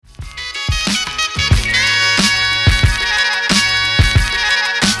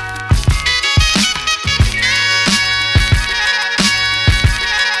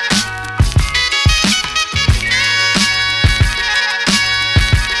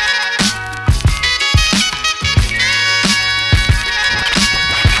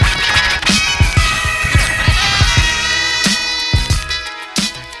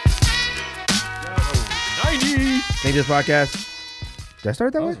Think this podcast. Did I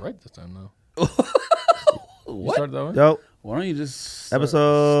start that I way? was right this time, though. What? You started that way? Yo, Why don't you just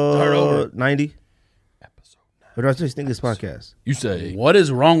episode start over? 90. Episode 9. What do I just think this podcast? You say, What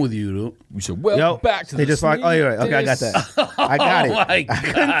is wrong with you, dude? we said, well, Yo, back to Think the this podcast. Oh, you're right. Okay, I got that. I got it. my I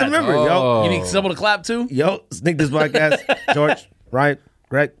couldn't God. remember. Oh. You need someone to clap to? Yo, Think this podcast. George, Ryan,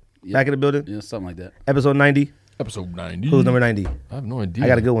 Greg, back in the building. Yeah, something like that. Episode 90. Episode 90. Who's number 90? I have no idea. I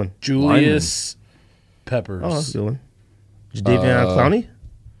got a good one. Julius Peppers. Oh, that's a good one. Jadavion Clowney?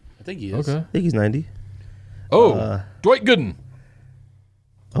 I think he is. Okay. I think he's 90. Dwight Gooden.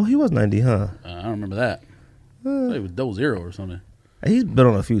 Oh, he was 90, huh? I don't remember that. I thought it was 00 or something. He's been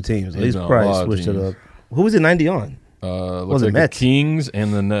on a few teams. He's been on a probably lot of switched it teams. up. Who was it 90 on? Looks it like Mets? the Kings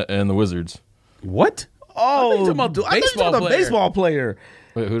and the Wizards. What? Oh, talking about I thought you were baseball talking about player. baseball player.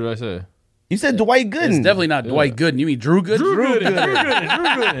 Wait, who did I say? You said Dwight Gooden. It's definitely not Dwight Gooden. You mean Drew Gooden? Drew Gooden.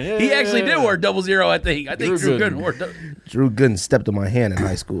 Yeah, He actually did wear 00, I think. I think Drew Drew Gooden. Gooden wore Drew Gooden stepped on my hand in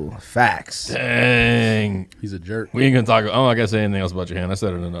high school. Facts. Dang. He's a jerk. We ain't gonna talk. I'm not gonna say anything else about your hand. I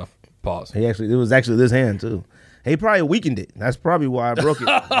said it enough. Pause. It was actually this hand too. He probably weakened it. That's probably why I broke it.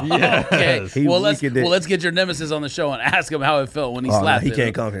 Yeah. Okay. He Well, weakened it. let's get your nemesis on the show and ask him how it felt when he Oh, no, slapped he it.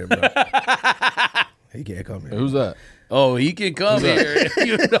 can't come here, bro. He can't come here. Who's that? Oh, he can come Who's here.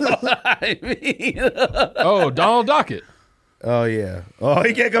 You know what I mean? Oh, Donald Dockett. Oh yeah. Oh,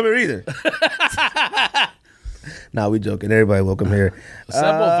 he can't come here either. Nah, we joking. Everybody, welcome here.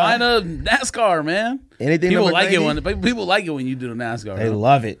 Simple, find a NASCAR, man. Anything People number like 90? people like it when you do the NASCAR. They huh?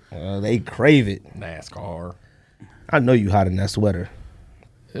 love it. They crave it. NASCAR. I know you hot in that sweater.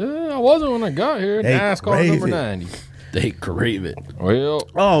 Yeah, I wasn't when I got here. They NASCAR crave number it. 90. They crave it. Well,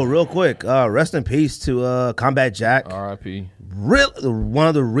 Oh, real quick. Rest in peace to Combat Jack. R.I.P. One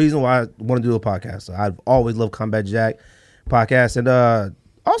of the reasons why I want to do a podcast. So I've always loved Combat Jack podcast. And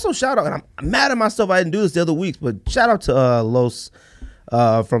also shout out, and I'm mad at myself I didn't do this the other weeks, but shout out to Los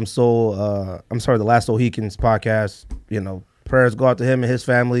from Soul, the Last Sohikans podcast. You know, prayers go out to him and his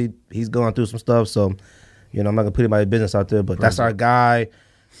family. He's going through some stuff. So, you know, I'm not going to put anybody's business out there, but that's our guy.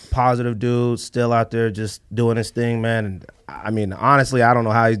 Positive dude, still out there just doing his thing, man. And I mean, honestly, I don't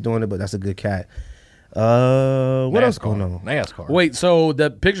know how he's doing it, but that's a good cat. What else going on? NASCAR. Wait, so the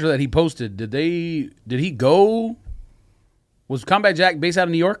picture that he posted, did he go? Was Combat Jack based out of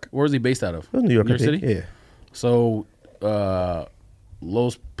New York? Where was he based out of? It was New York, I think. City? Yeah. So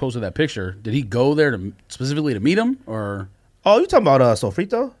Los posted that picture. Did he go there specifically to meet him? Or Oh, you talking about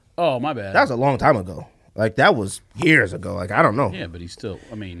Sofrito? oh, my bad. That was a long time ago. Like that was years ago. Like I don't know. yeah, but he's still.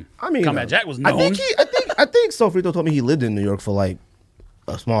 I mean, Combat Jack was known. I think Sofrito told me he lived in New York for like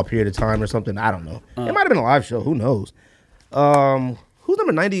a small period of time or something. I don't know. It might have been a live show. Who knows? Who's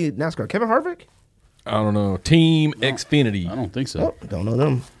number 90 NASCAR? Kevin Harvick? I don't know. Team Xfinity. I don't think so. Oh, don't know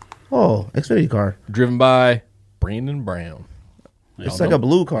them. Oh, Xfinity car. Driven by Brandon Brown. It's like a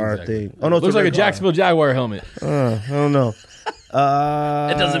blue car Exactly. thing. Oh no, it's Looks a like a red car. Jacksonville Jaguar helmet. I don't know.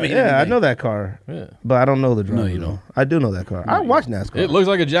 It doesn't mean Yeah, I anything. know that car. Yeah. But I don't know the driver. you don't. I do know that car. I watch NASCAR. It looks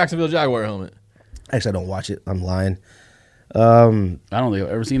like a Jacksonville Jaguar helmet. Actually, I don't watch it. I'm lying. I don't think I've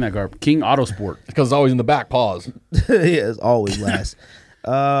ever seen that car. King Autosport. Because it's always in the back paws. Yeah, it's always last.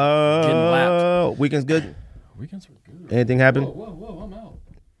 lapped. Weekend's good. Weekends are good. Anything happen? Whoa, I'm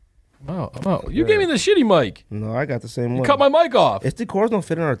out. I'm out. You gave me the shitty mic. No, I got the same You one. cut my mic off. It's the cords don't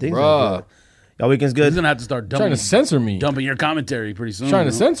fit in our things. Bruh. Y'all weekend's He's good. gonna have to start Trying to censor me. dumping your commentary pretty soon. Trying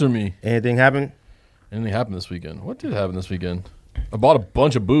to huh? censor me. Anything happen? Anything happened this weekend? What did happen this weekend? I bought a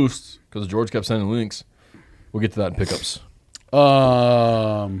bunch of boosts because George kept sending links. We'll get to that in pickups.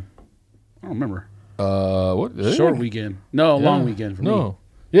 I don't remember. What? Short weekend. No, long weekend for me. No.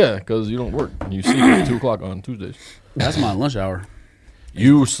 Yeah, because you don't work. And you sleep at 2 o'clock on Tuesdays. That's my lunch hour.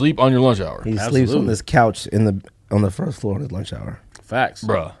 You sleep on your lunch hour. He sleeps Absolutely. on this couch on the first floor of his lunch hour. Facts.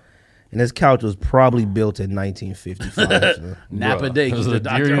 Bruh. And this couch was probably built in 1955. so. Napa Bruh. Day. It was keep the the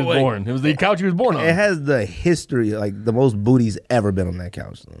year doctor he was away. born. It was the couch he was born on. It has the history, like the most booties ever been on that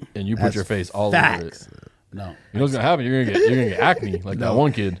couch. So. And you put That's your face all over facts. it. No, You know what's gonna happen? You're gonna get acne like that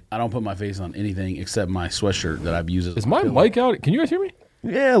one kid. I don't put my face on anything except my sweatshirt that I've used as Is a my pillow. mic out? Can you guys hear me?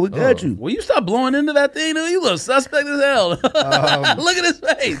 Yeah, we got you. Will you stop blowing into that thing, dude? You look suspect as hell. Look at his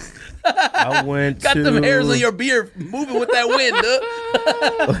face. I went Got to them hairs on your beard moving with that wind,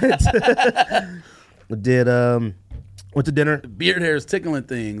 dude. Went to dinner. Beard hair is tickling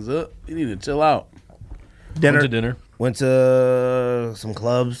things. You need to chill out. Dinner. Went to dinner. Went to some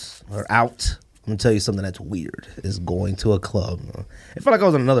clubs or out. I'm gonna tell you something that's weird. Is going to a club. It felt like I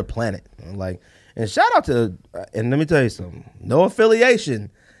was on another planet. Like, and shout out to, and let me tell you something. No affiliation.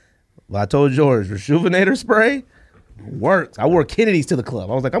 But I told George, Rejuvenator spray works. I wore Kennedy's to the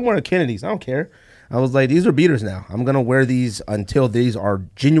club. I was like, I'm wearing Kennedy's. I don't care. I was like, these are beaters now. I'm gonna wear these until these are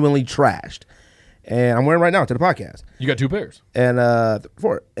genuinely trashed. And I'm wearing right now to the podcast. You got 2 pairs. And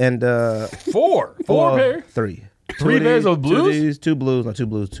 4. And 4 pairs. 3. 3 pairs of blues. 2 of these, 2 blues, no 2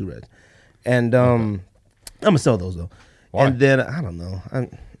 blues, 2 reds. And I'm gonna sell those though. Why? And then I don't know.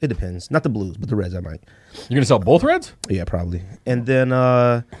 It depends. Not the blues, but the reds I might. You're gonna sell both reds? Yeah, probably. And then,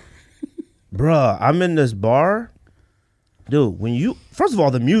 bruh, I'm in this bar, dude. First of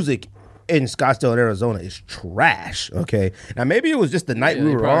all, the music in Scottsdale, Arizona, is trash. Okay, now maybe it was just the night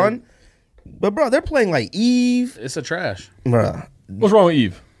we were on, but bro, they're playing like Eve. It's a trash. Bruh, What's wrong with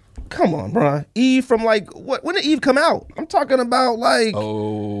Eve? come on, bruh. Eve from like what? When did Eve come out? I'm talking about like.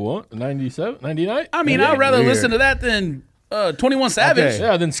 Oh, what? 97? 99? I mean, I'd rather listen to that than 21 Savage. Okay.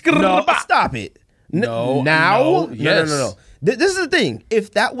 Yeah, then No, stop it. No, now? no, yes. No. This is the thing.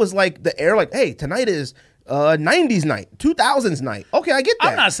 If that was like the air, like, hey, tonight is 90s night, 2000s night. Okay, I get that.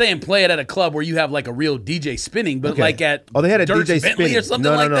 I'm not saying play it at a club where you have like a real DJ spinning, but Okay. like at they had a Dirk's DJ Bentley spinning or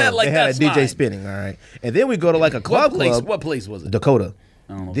something like that. Like they had that's a DJ fine. spinning. All right, and then we go to like a club. What place was it? Dakota.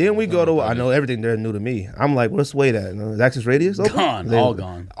 know. Then we go to, I know everything there new to me. I'm like, what's Wade at? Is Access Radius open? Gone. All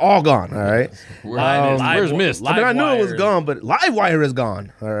gone. All gone, all right? Where's Mist? I mean, I knew it was Livewire. gone, but Livewire is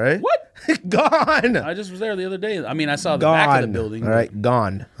gone, all right? What? Gone. I just was there the other day. I mean, I saw the Gone. back of the building. All right,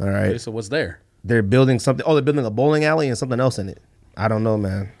 gone, all right? Okay, so what's there? They're building something. Oh, they're building a bowling alley and something else in it. I don't know,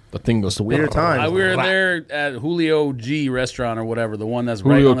 man. The thing goes It's a weird time. We were there at Julio G restaurant or whatever, the one that's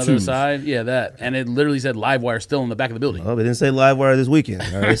right Julio on the other Two's. side. Yeah, that. And it literally said Livewire still in the back of the building. Oh, they didn't say Livewire this weekend.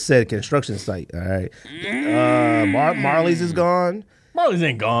 All right? It said construction site. All right. Marley's is gone. Marley's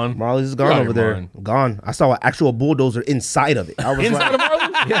ain't gone. Marley's is You're gone out of over your there. mind. Gone. I saw an actual bulldozer inside of it. I was Inside like, of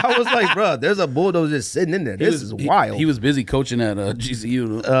Marley's? yeah, I was like, bro, there's a bulldozer just sitting in there. This is wild. He was busy coaching at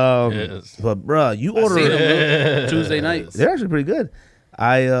GCU Yes. But bro, you seen order. him Tuesday nights. They're actually pretty good.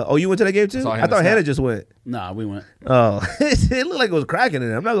 You went to that game too? Saw I Hannah thought Hannah snap. just went. Nah, we went. Oh, it looked like it was cracking in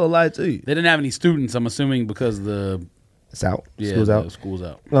there. I'm not gonna lie to you. They didn't have any students, I'm assuming, because the It's out. yeah, School's the out. School's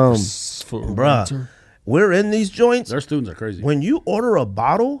out. Bruh, we're in these joints. Their students are crazy. When you order a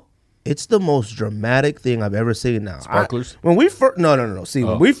bottle, it's the most dramatic thing I've ever seen. Now, Sparklers? when we first, no. See,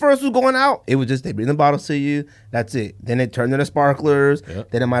 when we first was going out, it was just they bring the bottles to you. That's it. Then it turned into sparklers. Yeah.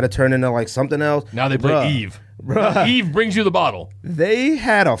 Then it might have turned into like something else. Now they play Bruh, Eve. Bruh. Eve brings you the bottle. They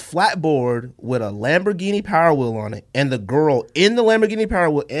had a flat board with a Lamborghini Power Wheel on it, and the girl in the Lamborghini Power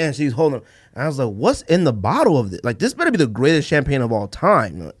Wheel, and she's holding. And I was like, "What's in the bottle of this? Like, this better be the greatest champagne of all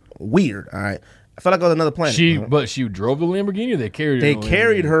time." Like, weird. All right, I felt like I was on another planet. But she drove the Lamborghini. Or they carried her. They in a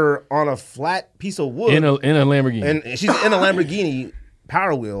carried Lamborghini? her on a flat piece of wood in a Lamborghini. and she's in a Lamborghini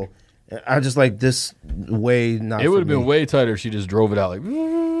Power Wheel. I just like this way not. It would for have been me. way tighter if she just drove it out like.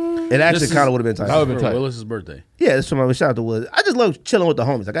 It actually This kind of is- would have been That would tight. have For been tight. Willis's birthday. Yeah, it's from my shout out to Wood. I just love chilling with the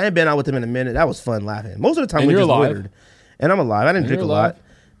homies. Like I ain't been out with them in a minute. That was fun laughing. Most of the time And we you're just alive. littered. And I'm alive. I didn't drink a you're lot, alive.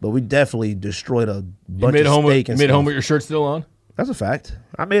 but we definitely destroyed a You bunch made it of home. steak You and made it stuff. home with your shirt still on. That's a fact.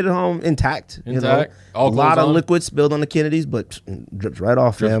 I made it home intact. Intact. A All lot clothes of on? liquid spilled on the Kennedys, but drips right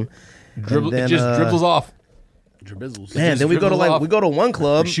off, fam. Dribble, And it just dribbles off. Drabizzles. Man, then we go to dribbles off. we go to one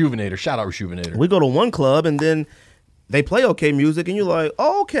club. Rejuvenator. Shout out Rejuvenator. We go to one club and then they play okay music and you're like,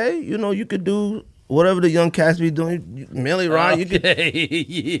 oh, okay, you could do whatever the young cats be doing. Millie Ryan, you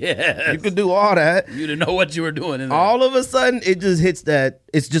yes. could do all that. You didn't know what you were doing in there. All of a sudden, it just hits that.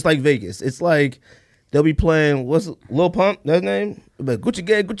 It's just like Vegas. It's like they'll be playing what's Lil Pump? That's name? But Gucci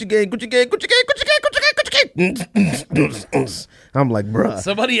Gang, Gucci Gang, Gucci Gang, Gucci Gang, Gucci Gang, Gucci Gang, Gucci Gang. I'm like, bruh.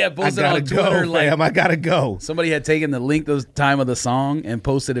 Somebody had I posted gotta on Twitter go, like fam. I gotta go. somebody had taken the length of time of the song and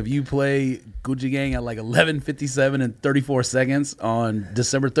posted if you play Gucci Gang at like 11:57 and 34 seconds on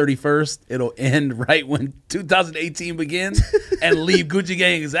December 31st, it'll end right when 2018 begins and leave Gucci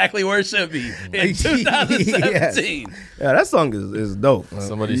Gang exactly where it should be in 2017. Yeah, that song is dope.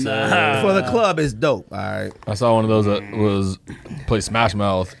 Somebody said. For the club, it's dope. All right. I saw one of those that was play Smash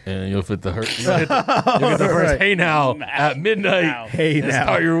Mouth and you'll fit the hurt. You'll get the first Right. Hey Now at midnight. Now. Hey That's now.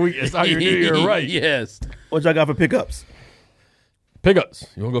 how your week. That's how your New Year right. Yes. What y'all got for pickups? Pickups.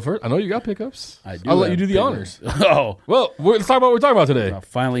 You want to go first? I know you got pickups. I do. I'll let you have do the pickups. honors. Oh, Well, let's talk about what we're talking about today. I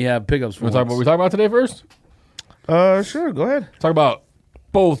finally have pickups for We're talking about what we're talking about today first. Sure, go ahead. Talk about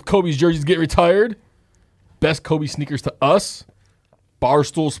both Kobe's jerseys get retired, best Kobe sneakers to us,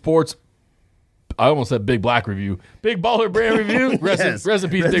 Barstool Sports. I almost said Big Black review, Big Baller Brand review. Rest in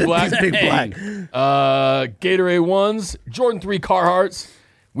peace, Big Black. Big Black. Gatorade ones, Jordan 3 Carhartts.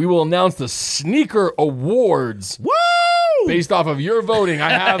 We will announce the sneaker awards Woo! based off of your voting. I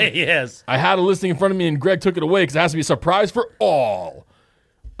have yes. I had a listing in front of me, and Greg took it away because it has to be a surprise for all.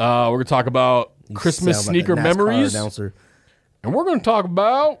 We're gonna talk about Christmas Sound like a sneaker NASCAR memories, announcer. and we're gonna talk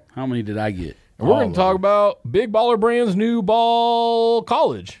about How many did I get? And we're going to talk about Big Baller Brand's new ball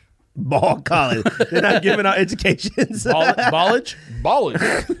college. Ball college. They're not giving out educations. Ballage?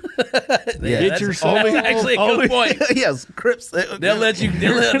 Ballage. Get yourself. Actually a good point. Yes, Crips. They'll let you.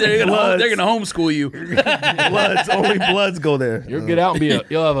 They're gonna homeschool you. Only Bloods go there. You'll get out and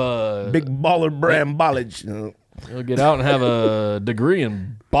you'll have a Big Baller Brand college. You'll get out and have a degree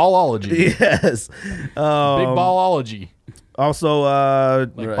in ballology. Yes. Big ballology. Also,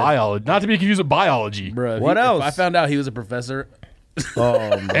 Right. Biology. Not to be confused with biology. Bruh, What else? If I found out he was a professor,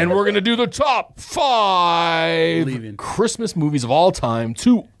 And we're going to do the top 5 Leaving. Christmas movies of all time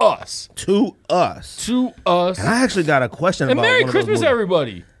to us. to us. To us. And I actually got a question And about Merry one of those Christmas, movies.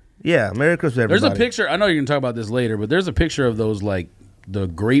 everybody. Yeah, Merry Christmas, everybody. there's a picture. I know you're gonna talk about this later, but there's a picture of those like the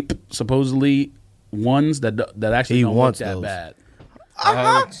grape supposedly ones that actually He don't look wants that those. bad.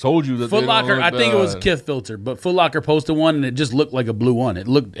 I told you that. Foot Locker, I think it was Kith Filter, but Foot Locker posted one and it just looked like a blue one. It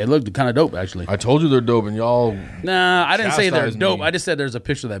looked kind of dope actually. I told you they're dope, and y'all. Nah, I didn't say they're Chastise dope. me. I just said there's a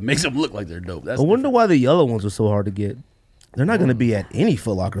picture that makes them look like they're dope. That's I wonder why the yellow ones were so hard to get. They're not going to be at any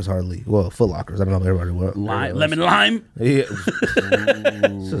Foot Lockers hardly. Well, Foot Lockers. I don't know if everybody will. lemon lime. Yeah.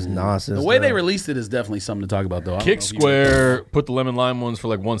 It's just nonsense. The way they released it is definitely something to talk about though. I don't Kick know if you- Square put the lemon lime ones for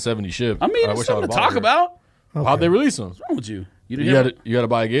like $170 ship. I mean, it's something to talk about. How'd they release them? What's wrong with you? You didn't You hear got to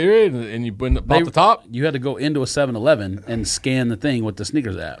buy a Gatorade and you pop the top. You had to go into a 7-Eleven and scan the thing with the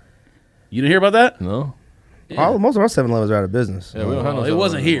sneakers app. You didn't hear about that? No. Most of our 7-Elevens are out of business. Yeah, we don't have no Well, it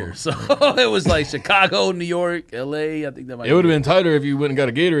wasn't 7-Eleven. here, so it was like Chicago, New York, L.A. I think that might. It would have been tighter if you went and got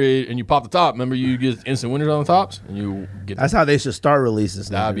a Gatorade and you pop the top. Remember, you get instant winners on the tops, and you get. That's how they should start releasing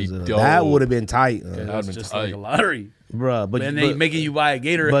That'd be sneakers. dope. That would have been tight. That'd It's been just tight. like a lottery, Bruh. But, and they making you buy a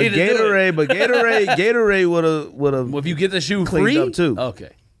Gatorade. but to do it. Gatorade would have. Well, if you get the shoe Cleaned free, up, too. Okay.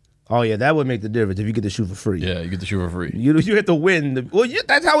 Oh yeah, that would make the difference if you get the shoe for free. Yeah, you get the shoe for free. You have to win.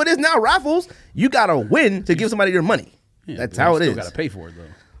 That's how it is now. Raffles, you gotta win to give somebody your money. Yeah, That's but how you it still is. got to pay for it though.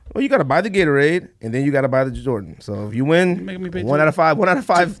 Well, you gotta buy the Gatorade and then you gotta buy the Jordan. So if you win, making me pay one two- out of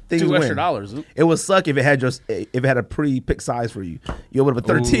five things $2 win. extra. It would suck if it had a pre-pick size for you. You open up a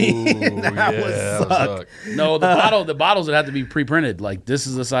 13. Ooh, that would suck. No, the bottles would have to be pre-printed. Like this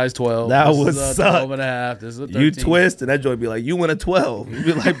is a size 12. That this would is a suck. 12 and a half. This is a 13. You twist and that joint be like, you win a 12. You'd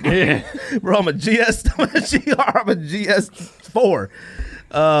be like, bro, I'm a GS, I'm a GR, I'm a GS4.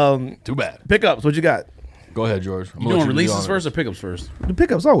 Too bad. Pickups, what you got? Go ahead, George. You doing releases first or pickups first? The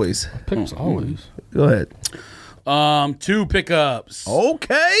pickups always. Pickups always. Go ahead. 2 pickups.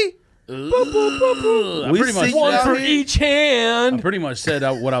 Okay. I We pretty much see One y'all for here. each hand. pretty much said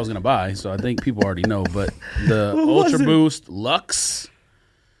what I was gonna buy, so I think people already know. But the What was Ultra it? Boost Lux,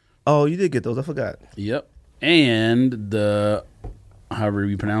 Oh, you did get those. I forgot. yep, and the however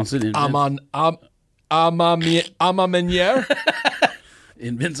you pronounce it, Amamenier.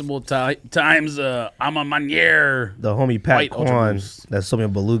 Invincible times I'm a manier. The homie Pat White Ultra Quan Boost. that so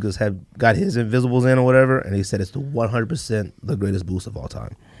many Belugas have got his Invisibles in or whatever, and he said it's the 100% the greatest boost of all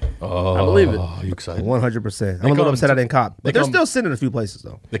time. Oh, I believe it. You excited? 100%. I'm a little come upset I didn't cop. But they're come- still sitting in a few places,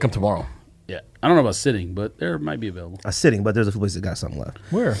 though. They come tomorrow. Yeah, I don't know about sitting, but there might be available. Sitting, but there's a few places that got something left.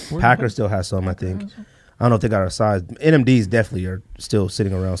 Where? Packer still has some, I think. I don't know if they got our size. NMDs definitely are still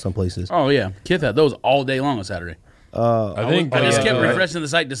sitting around some places. Oh yeah, Kith had those all day long on Saturday. I think I just uh, kept refreshing the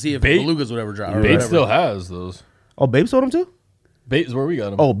site to see if Bait- Belugas would ever drop. or Bait whatever. still has those. Oh, Babe sold them too? Bait is where we got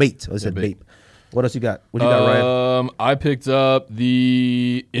them. Oh, Bait. I said Bait. Babe. What else you got? What you got, Ryan? I picked up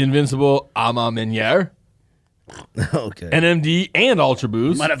the Invincible Amamenier, Okay. NMD, and Ultra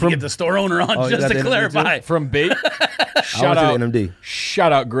Boost Might have to get the store owner on Oh, you just got to the NMD clarify. from Bait. I shout went to out the NMD.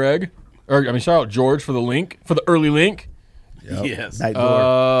 Shout out Greg. Shout out George for the link, for the early link. Yes. Night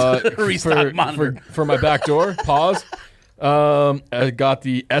door. Restock monitor. For my back door. Pause. I got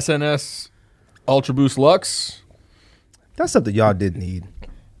the SNS Ultra Boost Lux. That's something y'all didn't need.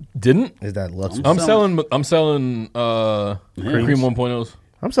 Didn't. Is that Lux? I'm selling cream 1.0s.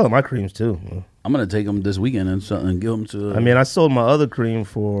 I'm selling my creams too. I'm gonna take them this weekend and give them to. I mean, I sold my other cream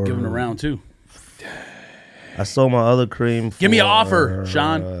for. give them a round too. I sold my other cream for. Give me an offer,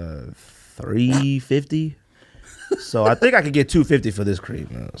 Sean. $350. So I think I could get $250 for this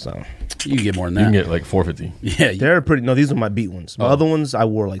cream. So You can get more than You can that. get like 450. Yeah. they're pretty. No, these are my beat ones. My other ones I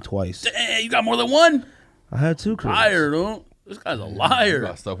wore like twice. Hey, you got more than one? I had 2 creams. Liar, dude. This guy's a You liar.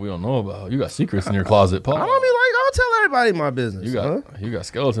 got stuff we don't know about. You got secrets in your closet, Paul. I don't be like, I don't tell everybody my business. You got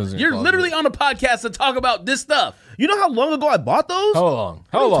skeletons in your You're closet. literally on a podcast to talk about this stuff. You know how long ago I bought those? How long? What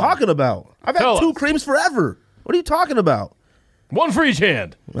How are you long? talking about? I've had Tell 2 us. creams forever. What are you talking about? One for each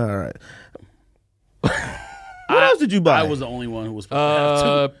hand. All right. What else did you buy? I was the only one who was supposed to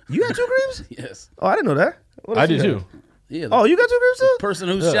have You had 2 creams? two. Yes. Oh, I didn't know that. What I else did you too. got? Yeah. Oh, you got 2 groups too? person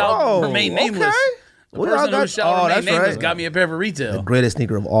who shall remain nameless. Okay. The Well, y'all person who got- shall remain that's nameless right. got me a pair for retail. Greatest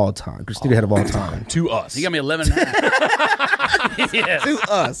sneaker of all time. Sneakerhead of all time. To us. He got me 11 and a half. Yeah. To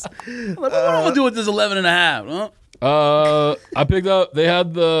us. Like, what am I gonna do with this 11 and a half? Huh? I picked up. They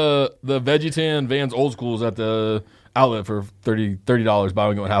had the Vegetan Vans Old Schools at the outlet for $30. Buy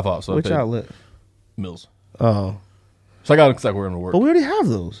one get one half off. So Which I paid outlet? Mills. Oh. So I got it because I wear them to work. But we already have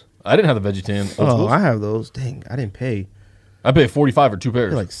those. I didn't have the Vegetan Old Oh, Schools. I have those. Dang, I didn't pay. I paid $45 for 2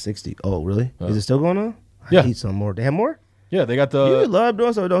 pairs. They're like 60. Oh, really? Is it still going on? I Yeah. need some more. They have more? Yeah, they got You the. love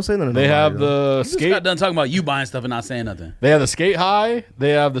doing so. Don't say nothing. to They nobody, have though. the You just skate. got done talking about you buying stuff and not saying nothing. They have the skate high.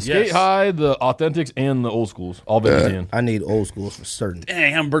 They have the skate Yes. high, the authentics, and the old schools. All Vegetan. I need old schools for certain. Dang, I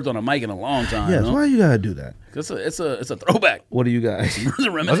haven't burped on a mic in a long time. Yes, you know? why you gotta do that? It's a throwback. What do you guys? It's a That's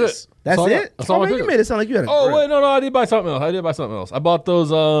reminisce. it. That's all I got. it? That's all Oh, I man, you picked made up. it sound like you had a Oh grip. wait, no, I did buy something else. I bought those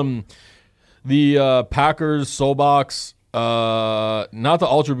the Packers Soul Box, not the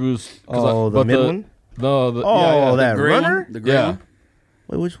Ultra Boost. Oh, the mid one? No, the, Oh, that Gray runner? one? The gray Yeah. one?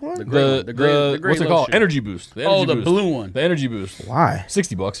 Wait, which one? The gray one. The gray what's it called? lotion. Energy Boost. The Oh, Energy the Boost. blue one. The Energy Boost. Why?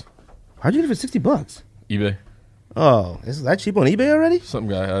 $60. How'd you get it for $60? eBay. Oh, is that cheap on eBay already? Some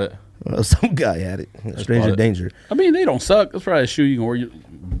guy had it. Some guy had it. Stranger bought it. danger. I mean, they don't suck. That's probably a shoe you can wear,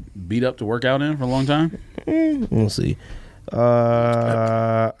 beat up to work out in for a long time. We'll see.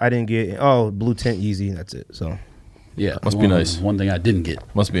 I didn't get. Oh, blue tint Yeezy. That's it. So Yeah, Must be nice. One thing I didn't get.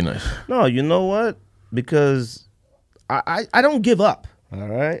 Must be nice. no, you know what? Because I don't give up. All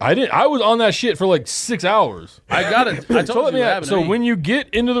right. I was on that shit for like 6 hours. I got it. I told So let you me what ask, happened so to me. when you get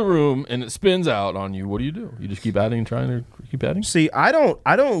into the room and it spins out on you, what do? You just keep adding and trying to keep adding? See, I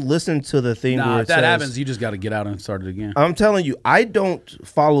don't listen to the thing Nah, where if it that says, happens, you just got to get out and start it again. I'm telling you, I don't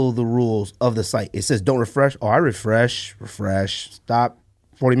follow the rules of the site. It says don't refresh. Oh, I refresh, stop,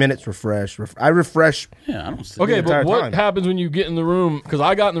 40 minutes, refresh. I refresh. Yeah, I don't. Okay, entire but what time. happens when you get in the room? Because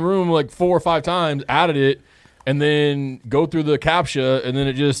I got in the room like 4 or 5 times, added it, and then go through the CAPTCHA, and then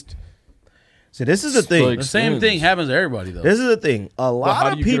it just See, this is the thing. like- The same thing happens to everybody though. This is the thing. A how lot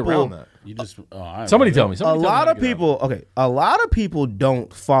do of you get people. around that? You just Somebody tell me. A Somebody tell me lot how of to get around people. Okay, a lot of people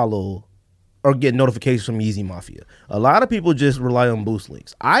don't follow or get notifications from Yeezy Mafia. A lot of people just rely on boost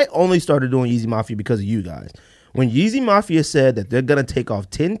links. I only started doing Yeezy Mafia because of you guys. When Yeezy Mafia said that they're gonna take off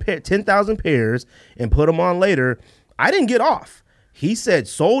 10,000 pairs and put them on later, I didn't get off. He said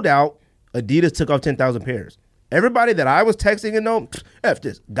sold out. Adidas took off 10,000 pairs. Everybody that I was texting and no, F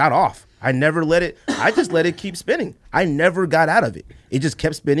this, got off. I never let it, I just let it keep spinning. I never got out of it. It just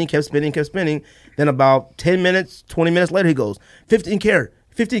kept spinning. Then about 10 minutes, 20 minutes later, he goes,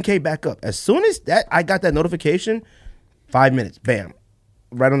 15K back up. As soon as that, I got that notification, 5 minutes, bam,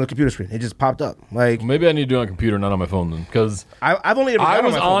 right on the computer screen. It just popped up. Like, Well, maybe I need to do it on a computer, not on my phone then. Because I've only ever I done it on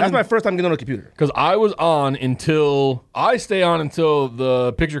was my phone. on- That's my first time getting on a computer. I was on until I stay on until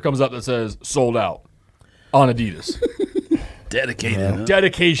the picture comes up that says sold out on Adidas. dedicated. Huh?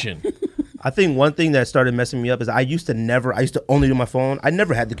 Dedication. I think one thing that started messing me up is I used to only do my phone. I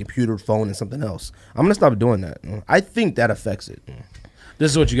never had the computer, phone, and something else. I'm going to stop doing that. I think that affects it. This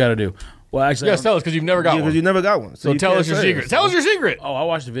is what you got to do. Well, actually, You guys tell us because you've never got Because one. you never got one. So you tell can't us your say secret. it. Tell us your secret. oh, I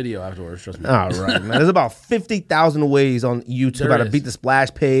watched the video afterwards. Trust me. All right, man. There's about 50,000 ways on YouTube There how to is. beat the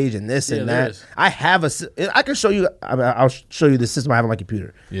splash page and this Yeah, and there that. is. I have I can show you. I'll show you the system I have on my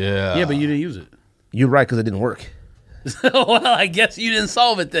computer. Yeah. Yeah, but you didn't use it. You're right because it didn't work. Well, I guess you didn't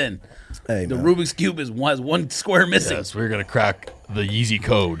solve it then. Hey, The man. Rubik's Cube has one square missing. Yes, we're going to crack the Yeezy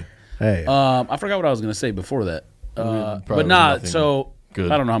code. Hey, I forgot what I was going to say before that. probably But nah, nothing so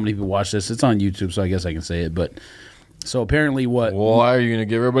good. I don't know how many people watch this. It's on YouTube, so I guess I can say it. But so apparently what Why are you going to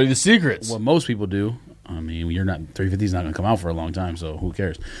give everybody the secrets? what most people do, I mean, 350 is not going to come out for a long time, so who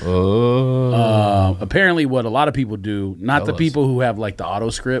cares? Oh. Apparently what a lot of people do, not Tell the us. people who have like the auto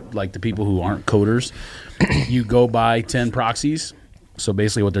script, like the people who aren't coders, you go buy 10 proxies. So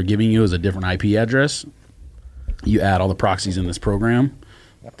basically what they're giving you is a different IP address. You add all the proxies in this program.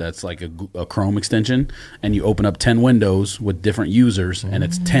 That's like a Chrome extension. And you open up 10 windows with different users, and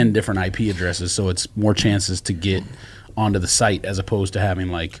it's 10 different IP addresses. So it's more chances to get onto the site as opposed to having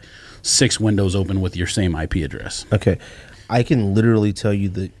like 6 windows open with your same IP address. okay. I can literally tell you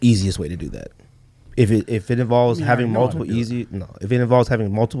the easiest way to do that. If it involves having multiple if it involves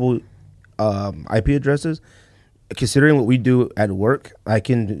having multiple IP addresses, considering what we do at work,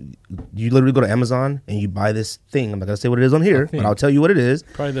 you literally go to Amazon and you buy this thing. I'm not gonna say what it is on here, but I'll tell you what it is.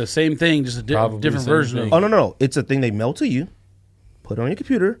 Probably the same thing, just a Probably different the same version thing. of Oh no, it's a thing they mail to you, put it on your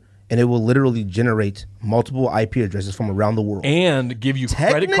computer, and it will literally generate multiple IP addresses from around the world. And give you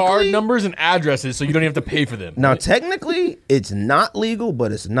credit card numbers and addresses so you don't even have to pay for them. Now, technically, it's not legal,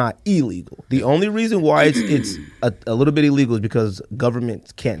 but it's not illegal. The only reason why it's a little bit illegal is because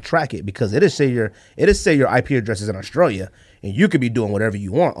governments can't track it, because it is say your IP address is in Australia, and you could be doing whatever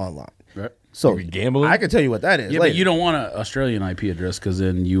you want online. Right. So gambling? I can tell you what that is. Yeah, later. but you don't want an Australian IP address because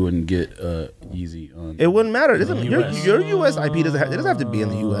then you wouldn't get easy on. It wouldn't matter. Your US IP doesn't have to be in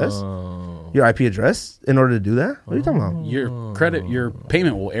the US. Your IP address in order to do that. What are you talking about? Your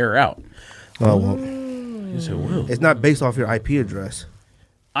payment will error out. Oh well, Yes, it will. it's not based off your IP address.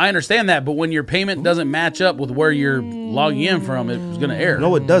 I understand that, but when your payment doesn't match up with where you're logging in from, it's going to error.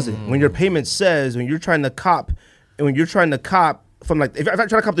 No, it doesn't. When your payment says when you're trying to cop from like if I try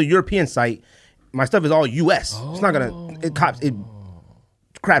to cop the European site, my stuff is all US. It's not gonna it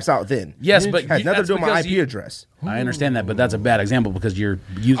craps out then. Yes, but It has nothing to do with my IP address. I understand that, but that's a bad example because you're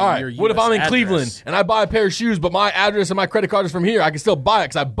using All right, your what if US I'm in address. Cleveland and I buy a pair of shoes, but my address and my credit card is from here? I can still buy it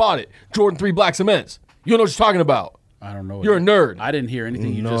because I bought it. Jordan 3 Black Cements. You don't know what you're talking about. I don't know. You're a nerd. I didn't hear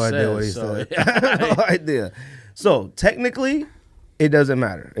anything you No just idea said. what he so, said. No idea. So technically, it doesn't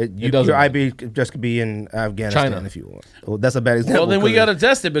matter. doesn't your matter. IP just could be in Afghanistan China. if you want. Well, that's a bad example. Well, then we 'cause got to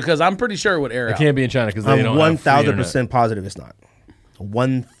test it because I'm pretty sure it would error It out. can't be in China because they I'm don't have free internet. 1,000% positive it's not.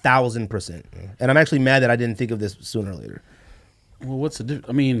 1,000%. And I'm actually mad that I didn't think of this sooner or later. Well, what's the difference?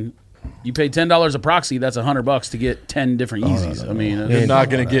 I mean, you pay $10 a proxy. That's $100 to get 10 different Yeezys. I mean, You're not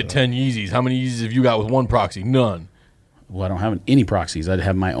going to get 10 Yeezys. How many Yeezys have you got with one proxy? None. well, I don't have any proxies. I'd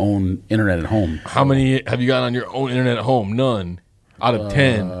have my own internet at home. How many have you got on your own internet at home? None. Out of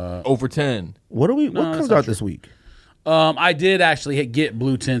 10. Over 10. What comes out this week? I did actually get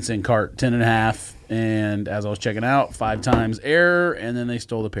blue tints in cart 10.5, and as I was checking out, 5 times error, and then they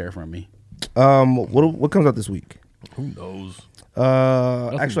stole the pair from me. What comes out this week? Who knows?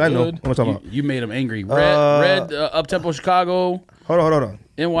 Actually, I know. good. What am I talking about? You made them angry. Red up tempo Chicago, Hold on.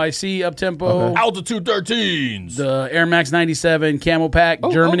 NYC up tempo, Altitude 13s. the Air Max 97 Camel Pack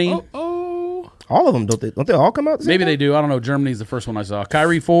Germany. All of them, don't they all come out? The same Maybe time? they do. I don't know. Germany's the first one I saw.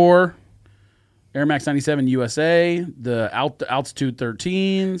 Kyrie 4, Air Max 97 USA, the Altitude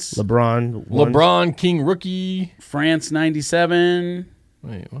 13s, LeBron. LeBron King rookie. France 97,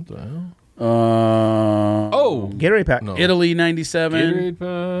 Wait, what the hell? Gatorade pack. No. Italy 97, Gatorade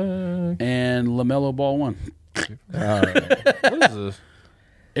pack. and LaMelo Ball 1. What is this?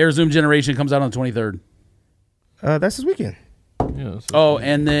 Air Zoom Generation comes out on the 23rd. That's this weekend. Yeah, this is- Oh,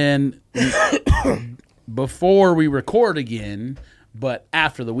 and then before we record again, but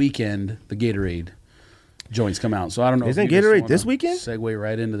after the weekend, the Gatorade joints come out. So I don't know. if Isn't you just Gatorade wanna this weekend? Segue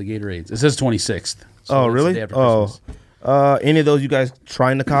right into the Gatorades. It says 26th. So Oh, it's the really? day after Christmas. Any of those you guys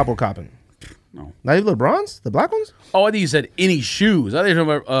trying to cop or copping? No. Not even LeBrons? The black ones? Oh, I think you said any shoes. I think you're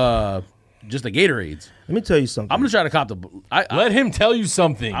talking about just the Gatorades. Let me tell you something. I'm gonna try to cop the. Let him tell you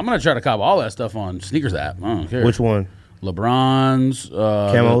something. I'm gonna try to cop all that stuff on Sneakers app. I don't care. Which one? LeBron's,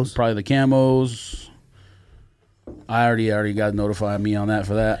 Camos? probably the camos. I already got notified me on that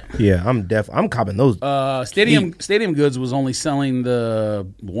for that. Yeah, I'm copping those. Stadium Goods was only selling the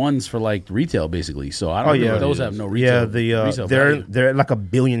ones for like retail basically. So I don't know. Those have no retail. Yeah, resale they're value. at like 1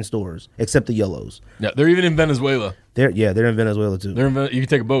 billion stores except the yellows. Yeah, they're even in Venezuela. They're in Venezuela too. You can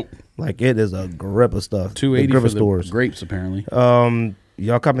take a boat. Like it is a grip of stuff. $280 grip for of the stores. grapes apparently.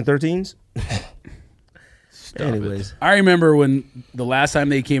 Y'all copping 13s? Stop Anyways, I remember when the last time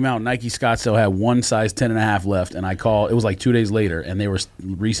they came out, Nike Scottsdale had one size 10.5 left, and I called. It was like 2 days later, and they were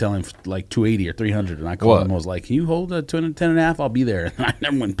reselling for like $280 or $300. And I called them. I was like, "Can you hold a 10.5? I'll be there." And I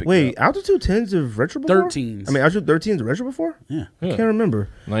never went and picked wait, it up. Altitude 10s have retro before? 13s. I mean, Altitude 13s have retro before? Yeah. I can't remember.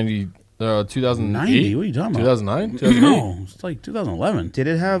 2008? 90? What are you talking about? 2009? 2008? No, it's like 2011. Did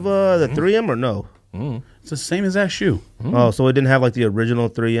it have the 3M or no? It's the same as that shoe. Oh, so it didn't have like the original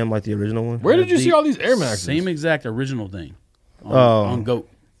 3M, like the original one? Where did you see all these Air Maxes? Same exact original thing. On GOAT.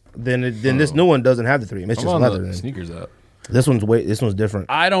 Then this new one doesn't have the 3M. It's I'm just on leather. the then. sneakers app. This one's different.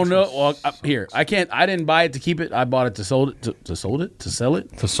 I don't know. Well, here I can't. I didn't buy it to keep it. I bought it to sell it. To sell it.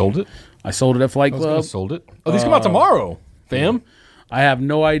 Sold it? I sold it at Flight I was gonna Club. sold it. Oh, these come out tomorrow, fam. I have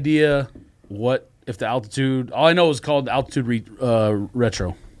no idea if the Altitude. All I know is called the Altitude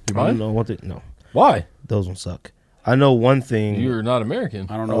Retro. You I mind? don't know what no. Why? Those ones suck. I know one thing. You're not American.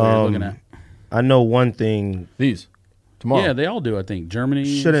 I don't know what you're looking at. I know one thing. These tomorrow. Yeah, they all do. I think Germany.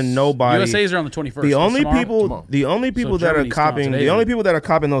 Shouldn't nobody. USA's are on the 21st. The only Tomorrow? people. Tomorrow. The only people that are Germany's come out copying. today, The only then. people that are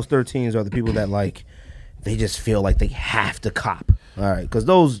copying those 13s are the people that like. They just feel like they have to cop. All right, because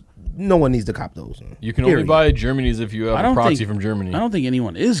those no one needs to cop those. You can only Period. buy Germany's if you have a proxy from Germany. I don't think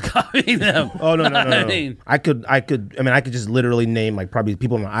anyone is copying them. Oh no. I mean, I could just literally name like probably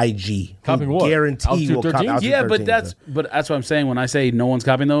people on IG. Copying what? Guarantee will copy. Altitude 13s? yeah, but that's what I'm saying. When I say no one's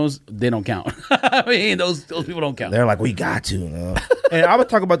copying those, they don't count. I mean, those people don't count. They're like, we got to. And I was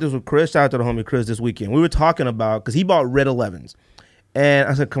talking about this with Chris. Shout out to the homie Chris this weekend. We were talking about because he bought red 11s. And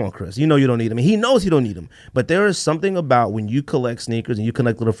I said, come on, Chris, you know you don't need them. And he knows he don't need them. But there is something about when you collect sneakers and you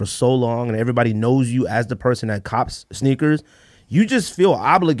collect them for so long and everybody knows you as the person that cops sneakers, you just feel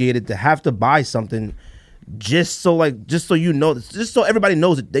obligated to have to buy something just so you know, just so everybody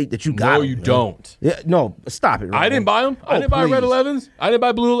knows that you got No, them, you don't. Yeah, no, stop it. I didn't buy them. I didn't buy red 11s. I didn't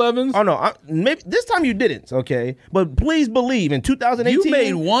buy blue 11s. Oh, no. Maybe this time you didn't, okay? But please believe in 2018. You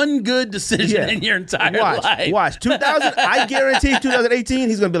made one good decision in your entire life. Watch. 2000. I guarantee 2018,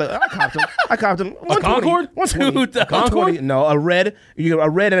 he's going to be like, I copped him. A Concord? 120. No, a red. You get a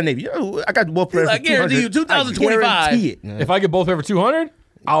red and a navy. I got both pairs. I guarantee you 2025. I guarantee it. If I get both pair for 200,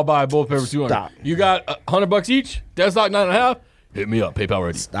 I'll buy both pair for 200. Stop. You got $100 each? Deadstock 9.5? Hit me up. PayPal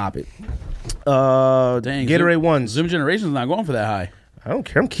ready. Stop it. Dang, Gatorade ones. Zoom Generation's not going for that high. I don't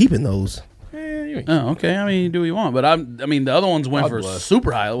care. I'm keeping those. Oh, okay. I mean, do what you want, but I mean, the other ones went for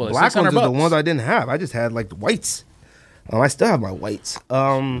super high. Well, Black ones $600. are the ones I didn't have. I just had like the whites. I still have my whites.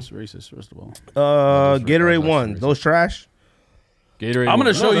 It's racist, first of all. Gatorade ones. Those trash. Gatorade. I'm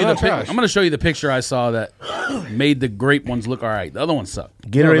gonna show you the. trash. I'm gonna show you the picture I saw that made the grape ones look all right. The other ones suck.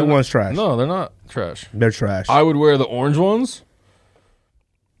 Gatorade ones trash. No, they're not trash. They're trash. I would wear the orange ones.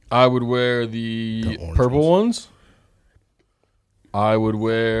 I would wear the purple ones. I would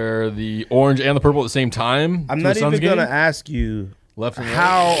wear the orange and the purple at the same time. I'm not even going to ask you Left and right.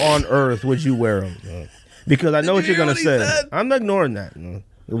 how on earth would you wear them? Because I know what you're going to say. I'm not ignoring that.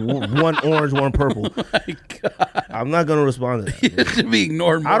 One orange, one purple. Oh my God. I'm not going to respond to that. It should be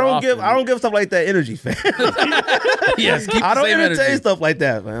ignored more I don't often. give stuff like that energy, fam. Yes, keep I the don't same entertain energy. stuff like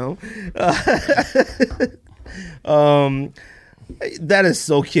that, man. That is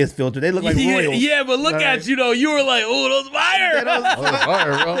so kiss filter. They look like royals. Yeah, but look at you though. You were like, oh, those fire.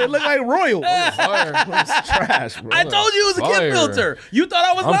 Fire, bro. They look like royals. Fire. It's trash, bro. I told you it was a Fire. kid filter. You thought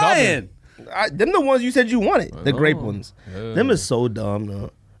I was I'm lying. Them the ones you said you wanted. The grape ones. Yeah. Them is so dumb,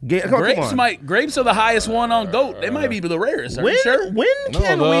 though. Come on. Grapes are the highest one on GOAT. They might be the rarest. Are When, you sure? when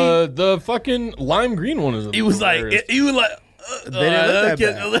can we? The fucking lime green one is. He was like, They didn't look that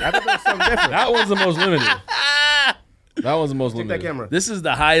bad. I thought there was something different. That one's the most limited. That one's the most Check limited. that camera. This is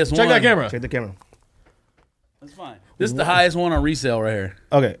the highest one. Check that camera. Check the camera. That's fine. This is the highest one on resale right here.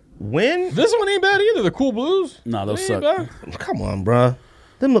 Okay. When? This one ain't bad either. The cool blues. No, those They ain't suck. bad. Come on, bruh.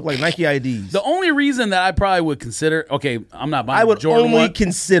 Them look like Nike IDs. The only reason that I probably would consider, okay, I'm not buying I would Jordan only 1.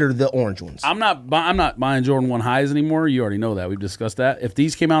 consider the orange ones. I'm not buying Jordan 1 highs anymore. You already know that. We've discussed that. If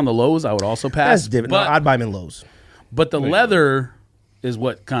these came out in the lows, I would also pass. That's different. But, No, I'd buy them in lows. but the leather is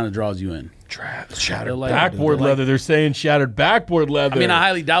what kind of draws you in. Shattered like- backboard they're like- leather. They're saying shattered backboard leather. I mean, I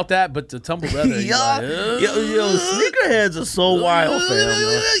highly doubt that, but the tumble leather. you're like, Yo, sneakerheads are so wild, fam.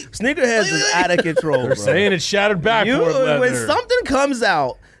 Yo. Sneakerheads is out of control, They're bro. saying it's shattered backboard leather. When something comes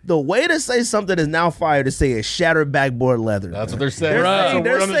out, the way to say something is now fire to say it's shattered backboard leather. That's what they're saying. They're That's saying- the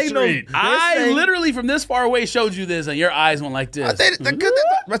word they're on the saying those- street. I saying- literally from this far away showed you this, and your eyes went like this.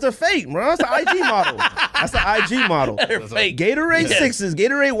 That's a fake, bro. That's an IG model. That's an IG model. They're fake. Gatorade Yes. sixes,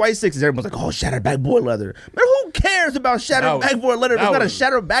 Gatorade white sixes. Everyone's like, oh, shattered backboard leather. Man, who cares about shattered That was- backboard leather? It's that not a was-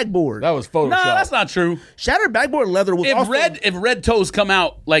 shattered backboard. That was Photoshop. No, that's not true. Shattered backboard leather was also If red toes come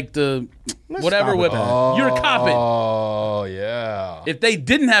out like the whatever stop with with that. you're copping. Oh, yeah. If they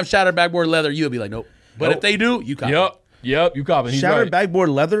didn't have shattered backboard leather, you would be like, nope. But Nope. if they do, you copy. Yep, you copy. He's shattered right. backboard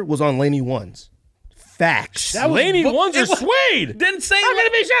leather was on Laney ones. Facts. Laney But ones it are was- suede. Didn't say How can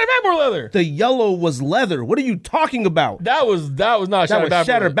it be shattered backboard leather? The yellow was leather. What are you talking about? That was not That shattered was backboard.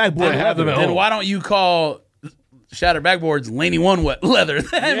 shattered backboard I have them leather. at Then home. why don't you call shattered backboards Laney one leather?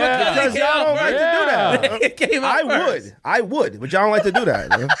 Yeah. Because y'all don't like to do that. It came out I first. would, but y'all don't like to do that.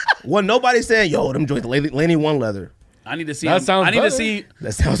 Man. Well, nobody's saying, yo, them joints, Laney one leather. I need to see. That him. sounds I need to better. see.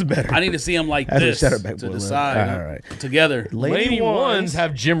 That sounds better. I need to see them like That's a this shattered to backboard decide leather. All right. together. Laney ones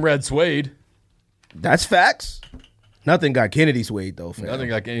have gym red suede. That's facts. Nothing got Kennedy suede though, fam. Nothing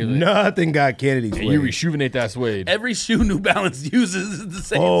got anything. Nothing got Kennedy suede. You rejuvenate that suede. Every shoe New Balance uses is the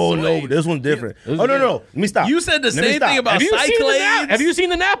same. Oh suede. no, this one's different. This is Oh no, different. no. Let me stop. You said the Let me same stop. thing about Have you seen the nap? Cyclades. Have you seen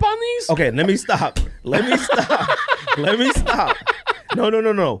the nap on these? Okay, let me stop. Let me stop. Let me stop.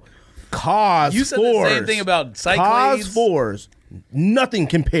 No. Cause You said fours. the same thing about Cause Cyclades. fours. Nothing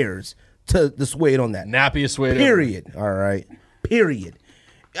compares to the suede on that. Nappiest suede. Period. All right. Period.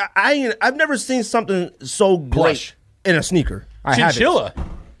 I've never seen something so great Plush. in a sneaker. I haven't. Chinchilla.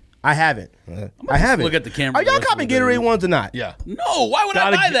 I haven't. I haven't. look at the camera Are y'all the rest of copping the day. Gatorade ones or not? Yeah. No, why would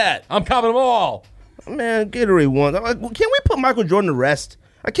I buy that? I'm copping them all. Man, Gatorade ones. I'm like, can we put Michael Jordan to rest?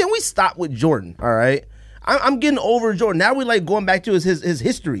 Like, can we stop with Jordan? All right. I'm getting over Jordan. Now we like going back to his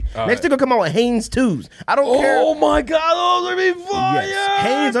history. Next thing will come out with Hanes 2s. I don't care. Oh my God, those are be fire. Yes.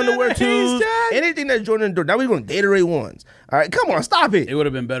 Hanes underwear Hanes 2s. tag. Anything that Jordan endured. Now we're going Gatorade ones. All right, come on, stop it. It would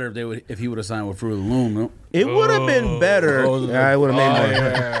have been better if he would have signed with Fruit of the Loom. No? It would have been better. those are I would have made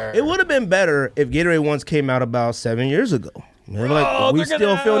fire. money. It would have been better if Gatorade ones came out about 7 years ago. Man, like, we they're still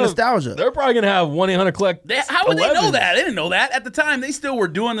gonna feel have- nostalgia. They're probably gonna have 1-800-collect. How would they know 11. that? They didn't know that at the time. They still were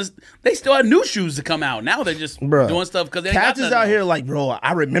doing this. They still had new shoes to come out. Now they're just Bruh. doing stuff because they ain't got Cats is nothing out else. here like, bro,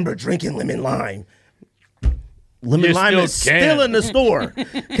 I remember drinking lemon lime. Lemon You lime still is can. still in the store.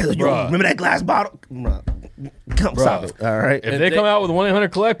 Because you Bruh. remember that glass bottle? Bruh. Come stop it. All right. If they come out with a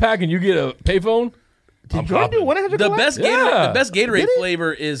 1-800-collect pack and you get a payphone, Did Jordan do 100 The best Yeah. Gatorade, the best Gatorade Did it?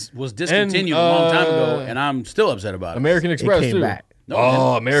 flavor was discontinued a long time ago, and I'm still upset about it. American Express came too. back. No,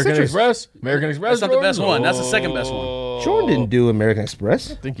 Oh, American Citrus. Express. American Express. That's not the best Jordan? one. That's the second best one. Jordan didn't do American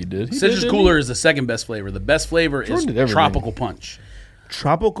Express. I think he did. He Citrus did, didn't Cooler is the second best flavor. The best flavor Jordan did is everything. Tropical Punch.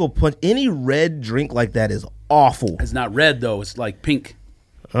 Tropical punch. Any red drink like that is awful. It's not red though. It's like pink.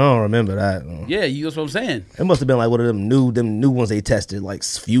 I don't remember that. Yeah, that's what I'm saying. It must have been like one of them new ones they tested, like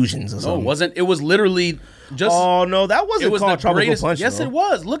fusions or No, something. it wasn't. It was literally just. Oh no, that wasn't it was called the Tropical greatest. Punch. Yes, though. it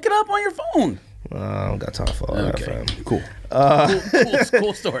was. Look it up on your phone. I don't got time for all that, fam. Cool.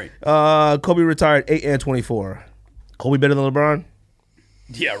 Cool story. Kobe retired 8 and 24. Kobe better than LeBron?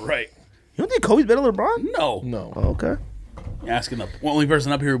 Yeah, right. You don't think Kobe's better than LeBron? No. No. Oh, okay. You're asking the only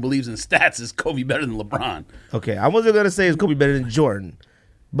person up here who believes in stats is Kobe better than LeBron. Okay, I wasn't gonna say is Kobe better than Jordan,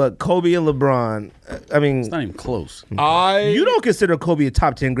 but Kobe and LeBron. I mean, It's not even close. you don't consider Kobe a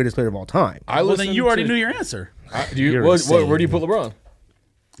top 10 greatest player of all time. I Well, then listened you already to- knew your answer. Do you, You're where insane. do you put LeBron?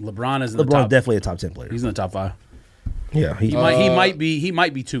 LeBron is in the LeBron's top. definitely a top 10 player. He's in the top 5. Yeah, He might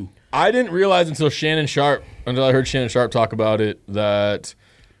be 2. I didn't realize until I heard Shannon Sharp talk about it, that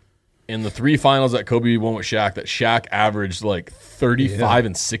in the 3 finals that Kobe won with Shaq, that Shaq averaged like 35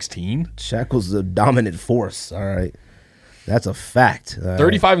 and 16. Shaq was the dominant force. All right, that's a fact. All right.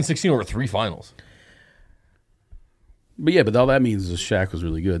 35 and 16 over 3 finals. But yeah, but all that means is Shaq was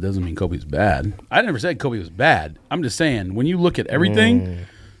really good. Doesn't mean Kobe's bad. I never said Kobe was bad. I'm just saying when you look at everything,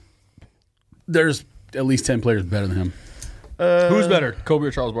 there's at least 10 players better than him. Who's better, Kobe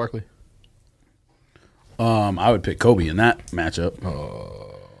or Charles Barkley? I would pick Kobe in that matchup.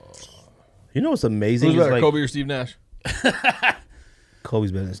 You know what's amazing? Who's is better, like, Kobe or Steve Nash?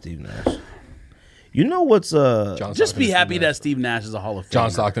 Kobe's better than Steve Nash. You know what's John Just Stockton be or Steve happy Nash? that Steve Nash is a Hall of Famer.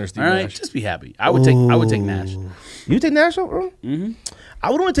 John Stockton or Steve All right, Nash? just be happy. I would take Nash. You take Nash over? Mm-hmm. I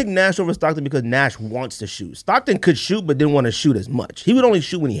would only take Nash over Stockton because Nash wants to shoot. Stockton could shoot, but didn't want to shoot as much. He would only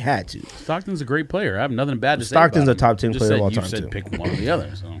shoot when he had to. Stockton's a great player. I have nothing bad to say. Stockton's about a top 10 him. Just player of said- all you time, said too. pick one or the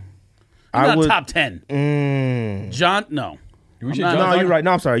other. So I not would- top 10. John, no. You I'm said not- John No, Stockton? you're right.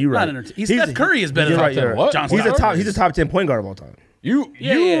 No, I'm sorry. You're Not right. entertaining. Steph Curry is better you're than right, you're right. What? John He's a Stockton. he's a top 10 point guard of all time. You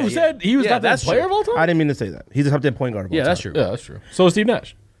Yeah. said he was Yeah, top 10 that's player true. of all time? I didn't mean to say that. He's a top 10 point guard of all Yeah, time. that's true. Yeah, that's true. So is Steve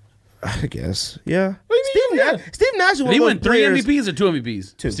Nash. I guess. Yeah. do you Steve mean, Nash. Steve Nash is one Did he of those win 3 players. MVPs or 2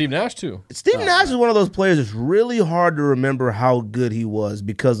 MVPs? Steve Nash too. Steve Nash is one of those players that's really hard to remember how good he was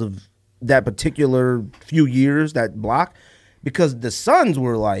because of that particular few years, that block, because the Suns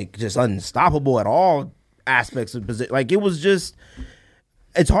were like just unstoppable at all aspects of position. Like it was just,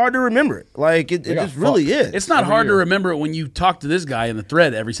 it's hard to remember it. Like it got just really fucked. is. It's not Every hard to year. remember it when you talk to this guy in the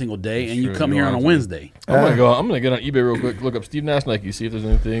thread every single day and you true. come You here go on a on to- Wednesday. I'm gonna get on eBay real quick, look up Steve Nash Nike, see if there's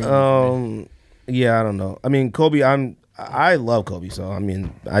anything. Yeah, I don't know. I mean, Kobe. I love Kobe. So I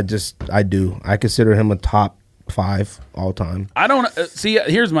mean, I do. I consider him a top 5 all time. I don't see.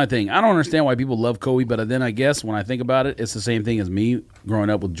 Here's my thing. I don't understand why people love Kobe, but then I guess when I think about it, it's the same thing as me growing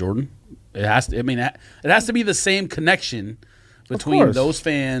up with Jordan. It has to. I mean, it has to be the same connection between course. those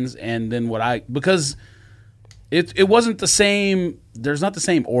fans and then because it wasn't the same. There's not the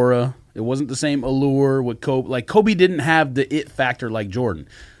same aura. It wasn't the same allure with Kobe. Like Kobe didn't have the it factor like Jordan.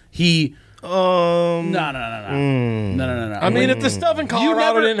 He. No. I mean, if the stuff in Colorado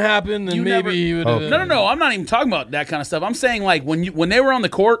never- didn't happen, then you maybe never- he would. No. I'm not even talking about that kind of stuff. I'm saying like when they were on the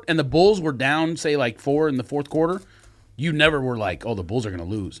court and the Bulls were down, say like 4 in the fourth quarter, you never were like, oh, the Bulls are going to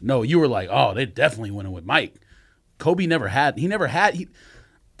lose. No, you were like, oh, they're definitely winning with Mike. Kobe never had.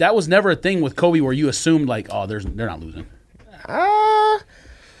 That was never a thing with Kobe where you assumed like, oh, they're not losing. I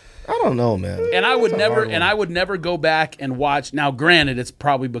don't know, man. And I would never go back and watch. Now, granted, it's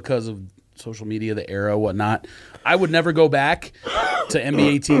probably because of social media, the era, whatnot. I would never go back to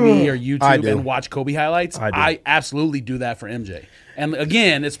NBA TV or YouTube and watch Kobe highlights. I absolutely do that for MJ. And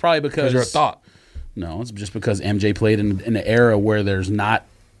again, it's probably because you're a thought. No, it's just because MJ played in an era where it's not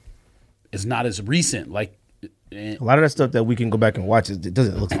as recent. Like a lot of that stuff that we can go back and watch, it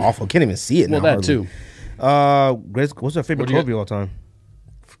doesn't look awful. Can't even see it now. Well, that too. Grace, what's your favorite Kobe of all time?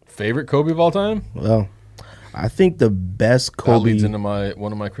 Favorite Kobe of all time? Well, I think the best Kobe. That leads into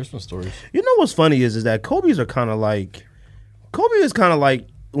one of my Christmas stories. You know what's funny is that Kobe is kind of like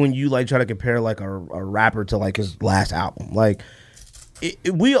when you like try to compare like a rapper to like his last album. Like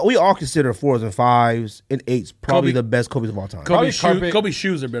we all consider 4s and 5s and 8s probably the best Kobe's of all time. Kobe's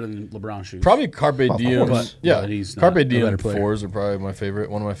shoes are better than LeBron's shoes. Probably Carpe Diem. But he's not Carpe a Diem better player. 4s are probably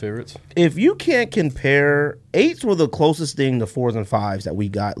one of my favorites. If you can't compare, 8s were the closest thing to 4s and 5s that we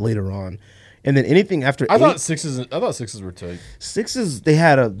got later on. And then anything after I 8, thought sixes were tight. 6s they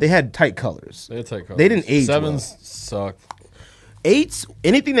had tight colors. They had tight colors. They didn't age 7s sucked. 8s,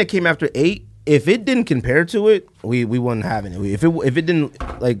 anything that came after 8, if it didn't compare to it, we wouldn't have it. If it didn't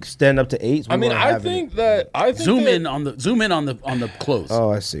like stand up to 8s, I think zoom in on the clothes.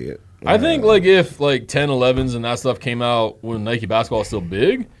 Oh, I see it. I think like if like 10, 11s and that stuff came out when Nike basketball was still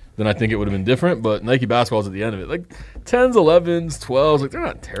big, then I think it would have been different. But Nike basketball's at the end of it. Like 10s, 11s, 12s, like they're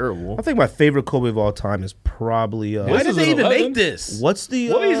not terrible. I think my favorite Kobe of all time is probably. Why did they even make this? What's the?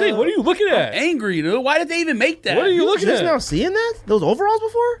 What do you think? What are you looking at? I'm angry, dude. Why did they even make that? What are you looking just at? now seeing that those overalls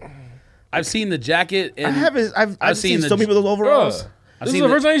before? I've seen the jacket. And I've seen so many of those overalls. This is the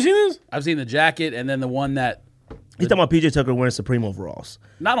first time you've seen this? I've seen the jacket and then the one that. He's talking about PJ Tucker wearing Supreme overalls.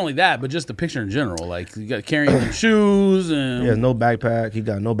 Not only that, but just the picture in general. Like you got carrying them shoes and he has no backpack. He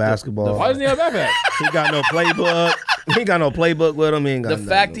got no basketball. Why doesn't he have a backpack? He got no playbook. He ain't got no playbook with him. He ain't got the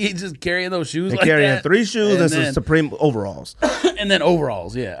fact he's just carrying those shoes. Like carrying that, 3 shoes and some Supreme overalls. And then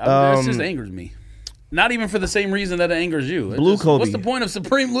overalls. Yeah, that just angers me. Not even for the same reason that it angers you. Blue Kobe. What's the point of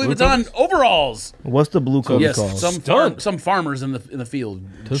Supreme Louis Vuitton overalls? What's the blue Kobe yes, called? some farmers in the field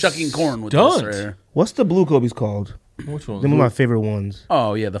shucking corn with Stunt. this. Right. What's the blue Kobe's called? Which one? Them are my favorite ones.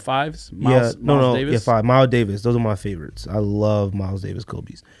 Oh yeah, the 5s. Miles Davis? Yeah, 5. Miles Davis. Those are my favorites. I love Miles Davis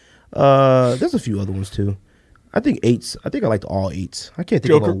Kobe's. There's a few other ones too. I think 8s. I think I liked all 8s. I can't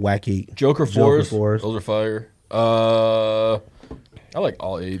think of a whack 8. Joker 4s. Those are fire. I like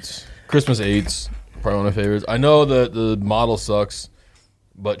all 8s. Christmas 8s. Probably one of my favorites. I know that the model sucks,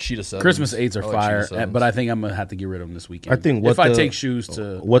 but Cheetah 7s. Christmas 8s are I like fire, Cheetah 7s. but I think I'm gonna have to get rid of them this weekend. I think if I take shoes to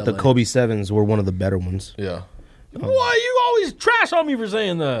the LA. Kobe 7s were one of the better ones. Yeah. Why you always trash on me for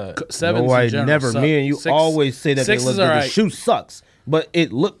saying that? 7s No, I in general never. suck. Me and you always say that they 6s look are good. The right. shoe sucks, but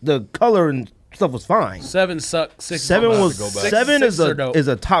the color and stuff was fine. 7 suck. 6 7 was go back. 7 Six are dope. is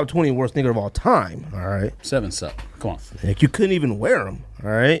a top 20 worst nigger of all time. All right, 7 suck. Come on. like you couldn't even wear them. All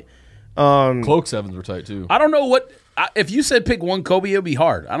right. Cloak 7s were tight too. I don't know what. If you said pick one Kobe, it'd be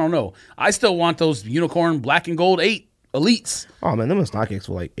hard. I don't know. I still want those unicorn black and gold 8 elites. Oh man, them are StockX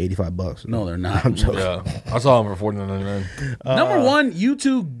for like $85. No, they're not. I'm joking. Yeah, I saw them for $49.99. Number one, you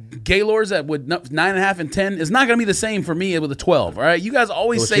two Gaylords at with 9.5 and 10 is not going to be the same for me with a 12. All right, you guys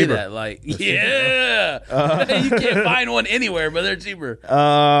always say cheaper. that. Like, yeah, you can't find one anywhere, but they're cheaper.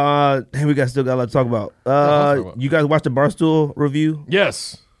 Hey, we still got a lot to talk about. You guys watched the Barstool review?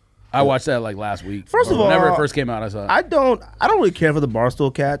 Yes. I watched that like last week. First of all, whenever it first came out, I saw it. I don't really care for the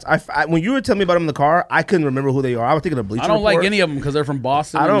Barstool cats. When you were telling me about them in the car, I couldn't remember who they are. I was thinking of Bleacher I don't Report. like any of them because they're from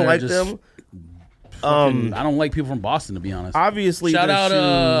Boston. I don't and like they're them. I don't like people from Boston, to be honest. Obviously, Shout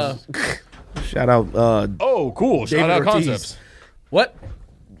out, shout out. Oh, cool. Shout David out Ortiz. Concepts. what?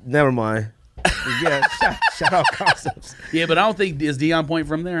 Never mind. Yeah, shout out Concepts. Yeah, but I don't think is Deion Point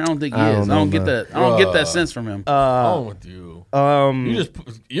from there. I don't think he I is. don't know, I don't get man. that. I don't get that sense from him. Wrong with you? You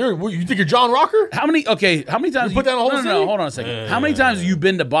think you're John Rocker? How many times You put down a whole no, city? hold on a second. How many times have you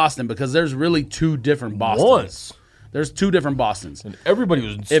been to Boston? Because there's really 2 different Bostons. Once. There's 2 different Bostons. And everybody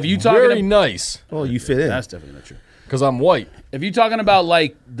was If you talking very ab- nice Oh, you fit in. That's definitely not true. because I'm white If you're talking about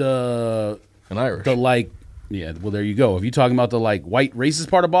like the and Irish. yeah, well there you go. If you're talking about the like white racist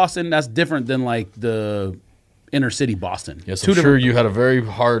part of Boston, that's different than like the inner city Boston. Yes, 2 I'm sure different. you had a very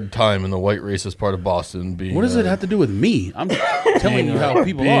hard time in the white racist part of Boston. Being What does it have to do with me? I'm telling you how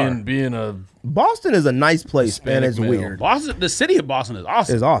people are. being a Boston is a nice place, and Hispanic it's male. weird. Boston, the city of Boston is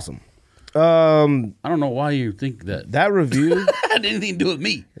awesome. It's awesome. I don't know why you think that. That review, Had anything to do with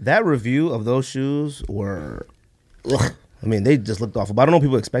me. that review of those shoes were. Ugh. I mean, they just looked awful. But I don't know what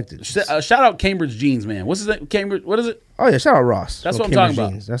people expected. Shout out Cambridge Jeans, man. What's his name? Cambridge. What is it? Oh yeah, shout out Ross. That's from what I'm talking Cambridge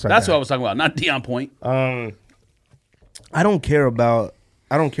about. Jeans. That's what I was talking about. Not Deion Point. I don't care about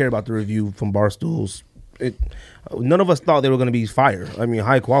the review from Barstool's none of us thought they were going to be fire. I mean,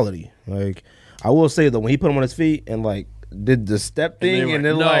 high quality. Like, I will say though, when he put them on his feet and like did the step thing and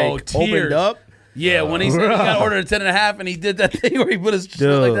then opened up. Yeah, when he said he got ordered a 10.5 and he did that thing where he put his shit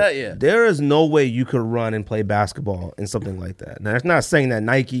like that, yeah. There is no way you could run and play basketball in something like that. Now, that's not saying that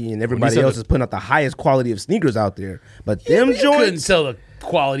Nike and everybody else is putting out the highest quality of sneakers out there, but them joints. You couldn't tell the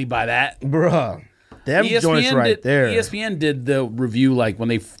quality by that. Bruh. Them joints right there. ESPN did the review like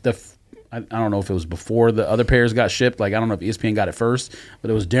when I don't know if it was before the other pairs got shipped. Like, I don't know if ESPN got it first, but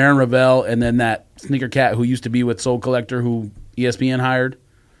it was Darren Ravel and then that sneaker cat who used to be with Soul Collector who ESPN hired.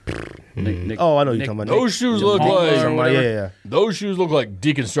 Nick, I know you're talking about. Those shoes look like yeah. Those shoes look like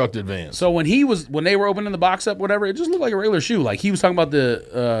deconstructed Vans. So when they were opening the box up, whatever, it just looked like a regular shoe. Like he was talking about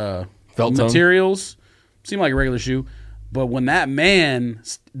the felt materials, seemed like a regular shoe. But when that man,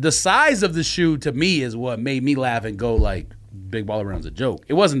 the size of the shoe to me is what made me laugh and go like, Big Baller Brand's a joke.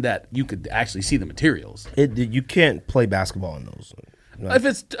 It wasn't that you could actually see the materials. You can't play basketball in those. If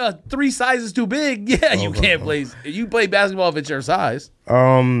it's 3 sizes too big, you can't play. You play basketball if it's your size.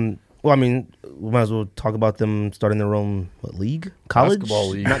 Well, I mean, we might as well talk about them starting their own league, college, basketball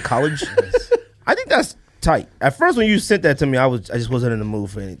league, not college. I think that's tight. At first, when you sent that to me, I just wasn't in the mood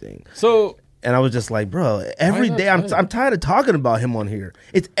for anything. And I was just like, bro, every day I'm tired of talking about him on here.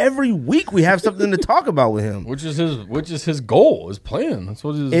 It's every week we have something to talk about with him. Which is his goal, his plan. That's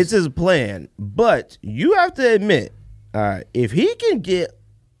what it is. It's his plan. But you have to admit, if he can get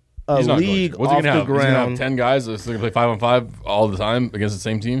a league off the ground. He's going to have 10 guys that's going to play 5-on-5 all the time against the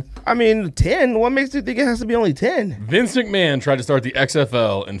same team? I mean, 10? What makes you think it has to be only 10? Vince McMahon tried to start the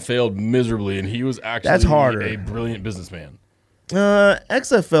XFL and failed miserably, and he was actually a brilliant businessman.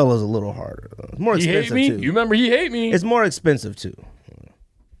 XFL is a little harder. It's more expensive, he hate me? too. You remember he hate me? It's more expensive, too.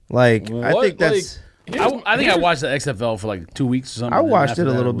 Like, I think that's... I think I watched the XFL for like 2 weeks or something. I watched it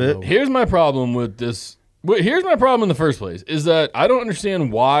a little bit. Here's my problem with this. Here's my problem in the first place, is that I don't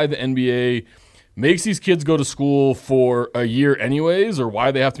understand why the NBA makes these kids go to school for a year anyways, or why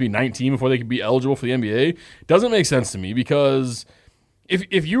they have to be 19 before they can be eligible for the NBA. It doesn't make sense to me, because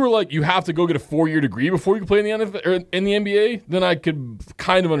if you were like, you have to go get a 4-year degree before you can play in the NFL, or in the NBA, then I could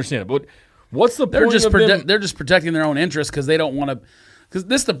kind of understand it. But what's the point of them? They're just protecting their own interests because they don't want to. Because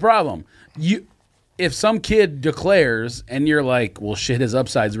this is the problem. If some kid declares and you're like, well, shit, his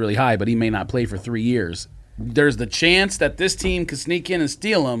upside's really high, but he may not play for 3 years, there's the chance that this team could sneak in and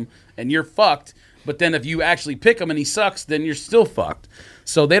steal him, and you're fucked. But then if you actually pick him and he sucks, then you're still fucked.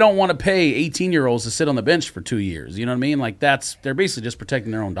 So they don't want to pay 18-year-olds to sit on the bench for 2 years. You know what I mean? Like, they're basically just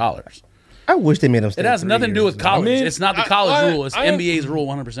protecting their own dollars. I wish they made them stay. It has nothing to do with college. I mean, it's not the college rule. It's NBA's rule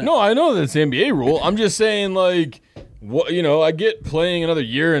 100%. No, I know that it's the NBA rule. I'm just saying, like... I get playing another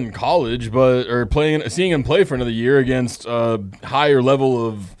year in college, seeing him play for another year against a higher level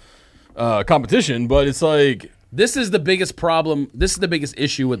of competition, but it's like... This is the biggest problem. This is the biggest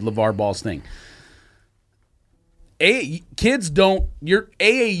issue with LeVar Ball's thing. Your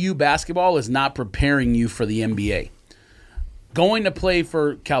AAU basketball is not preparing you for the NBA. Going to play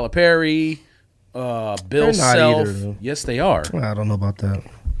for Calipari, Bill Self. Either, yes, they are. I don't know about that.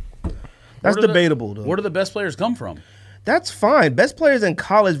 That's debatable, though. Where do the best players come from? That's fine. Best players in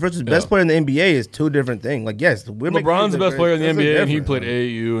college versus best player in the NBA is two different things. Like, yes, LeBron's the best player in the NBA, and he played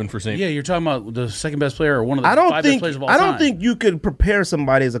AAU and for St. Yeah, you're talking about the second best player or one of the 5 best players of all time. I don't think you could prepare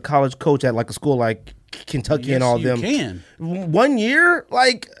somebody as a college coach at like a school like Kentucky and all them. You can. 1 year,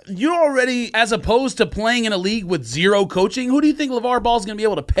 like you already. As opposed to playing in a league with zero coaching, who do you think LeVar Ball's going to be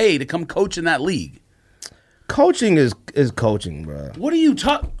able to pay to come coach in that league? Coaching is coaching, bro. What are you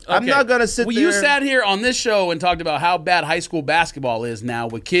talking? Okay. I'm not gonna sit there. You sat here on this show and talked about how bad high school basketball is now,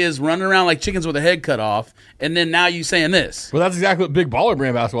 with kids running around like chickens with a head cut off, and then now you saying this. Well, that's exactly what Big Baller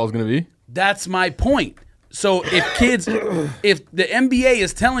Brand basketball is going to be. That's my point. So if the NBA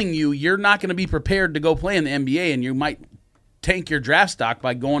is telling you you're not going to be prepared to go play in the NBA, and you might tank your draft stock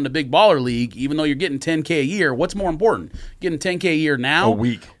by going to Big Baller League, even though you're getting $10K a year, what's more important? Getting $10K a year now? A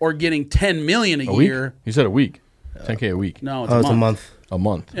week. Or getting $10 million a year? Week? You said a week. $10K a week. No, it's a month. A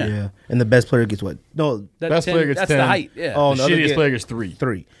month. Yeah. And the best player gets what? No, best player gets 10. That's the height. Yeah. Oh, the shittiest player gets 3.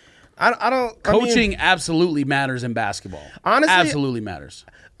 3. I don't. Coaching absolutely matters in basketball. Honestly, absolutely matters.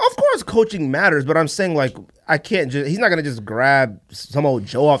 Of course, coaching matters, but I'm saying like I can't just. He's not gonna just grab some old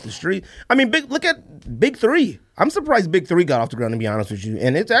Joe off the street. I mean, look at Big 3. I'm surprised Big 3 got off the ground, to be honest with you,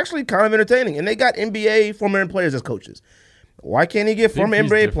 and it's actually kind of entertaining. And they got NBA former players as coaches. Why can't he get former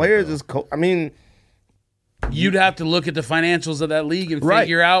NBA players as coach? I mean, you'd have to look at the financials of that league and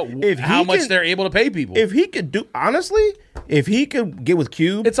figure out how much they're able to pay people. If he could do, honestly, if he could get with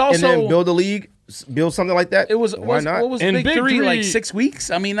Cube it's also, and then build a league, build something like that? It was Why not? What was In Big Big Three, Three- like 6 weeks?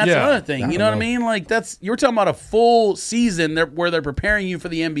 I mean, that's Yeah. another thing. You know what I mean? Like you're talking about a full season where they're preparing you for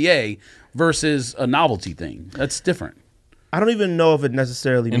the NBA versus a novelty thing. That's different. I don't even know if it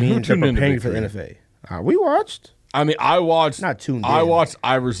necessarily And who means they're tuned into preparing you Big for the Three? NFA. We watched. I mean, I watched. Not tuned I in. watched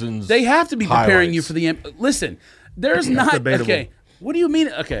Iverson's. They have to be preparing highlights. you for the listen. There's not debatable. okay. What do you mean?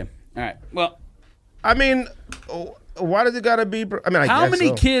 Okay, all right. Well, I mean, why does it gotta be? I mean, how guess many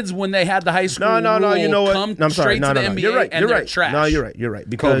so. kids when they had the high school No. rule You know what? come No, I'm sorry. straight No, to no, the no. NBA You're right. and You're they're right. trash? No, you're right. You're right.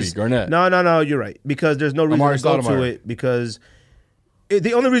 Because Garnett. No. You're right. Because there's no reason Amari to go to Stoudemire. it. Because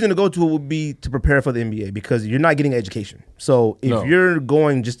the only reason to go to it would be to prepare for the NBA. Because you're not getting education. So if No. you're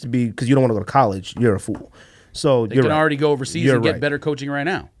going just to be because you don't want to go to college, you're a fool. So They you're can right. already go overseas You're and get right. better coaching right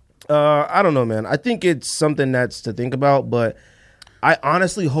now. I don't know, man. I think it's something that's to think about, but I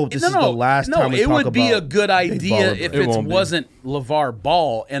honestly hope this is the last time we it talk would be about a good Big idea Baller if Brand. it won't be. wasn't LeVar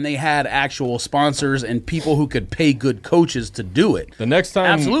Ball and they had actual sponsors and people who could pay good coaches to do it. The next time,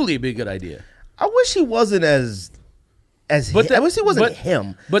 Absolutely, it'd be a good idea. I wish he wasn't as But I wish he wasn't but-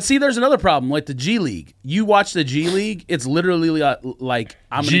 him. But see, there's another problem. Like the G League, you watch the G League, it's literally like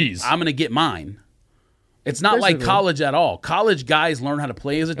I'm G's. gonna get mine. It's not like Basically. college at all. College guys learn how to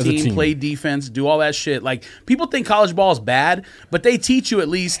play as a team, team. play defense, do all that shit. Like people think college ball is bad, but they teach you at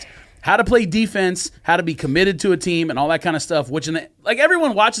least how to play defense, how to be committed to a team, and all that kind of stuff. Which like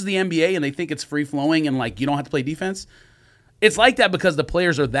everyone watches the NBA and they think it's free flowing and like you don't have to play defense. It's like that because the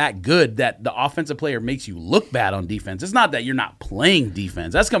players are that good that the offensive player makes you look bad on defense. It's not that you're not playing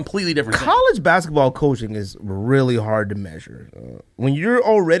defense. That's a completely different thing. College basketball coaching is really hard to measure. When you're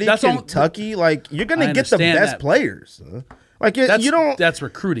already That's all- Kentucky, like you're I gonna get the understand best that. players. Like That's, you don't. That's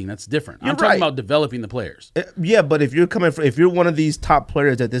recruiting. That's different. I'm You're talking right. about developing the players. Yeah, but if you're if you're one of these top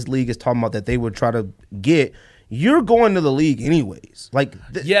players that this league is talking about that they would try to get, you're going to the league anyways. Like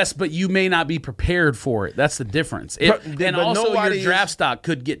Yes, but you may not be prepared for it. That's the difference. And but also your nobody draft stock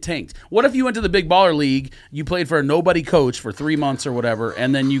could get tanked. What if you went to the Big Baller League, you played for a nobody coach for 3 months or whatever,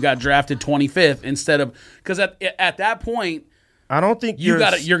 and then you got drafted 25th instead of because at that point I don't think you're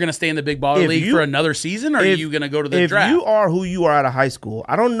going to stay in the Big Baller If League you- for another season, or are you going to go to the if draft? you are who you are out of high school,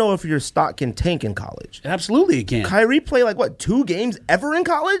 I don't know if your stock can tank in college. Absolutely, it can. Kyrie played like what 2 games ever in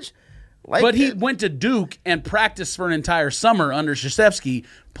college? Like, But he went to Duke and practiced for an entire summer under Krzyzewski,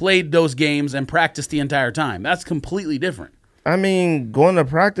 played those games and practiced the entire time. That's completely different. I mean, going to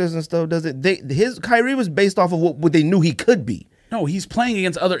practice and stuff doesn't. His Kyrie was based off of what they knew he could be. No, he's playing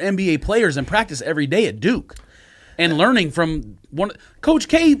against other NBA players in practice every day at Duke and learning from one. Coach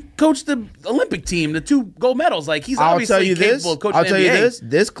K coached the Olympic team, the 2 gold medals. Like he's I'll obviously tell you capable this. of coaching I'll the tell NBA. you this.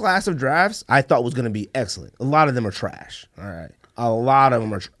 This class of drafts I thought was going to be excellent. A lot of them are trash. All right, a lot of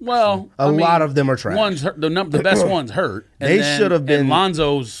them are. Well, a lot of them are trash. One's hurt, the best one's hurt. And They then- should have been- And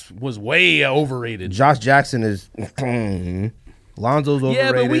Lonzo's was way overrated. Josh Jackson is. Lonzo's overrated.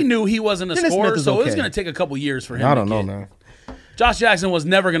 Yeah, but we knew he wasn't a Dennis scorer, Smith is so it was okay. going to take a couple years for him. I don't to know, get- man. Josh Jackson was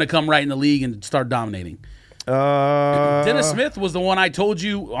never going to come right in the league and start dominating. Dennis Smith was the one I told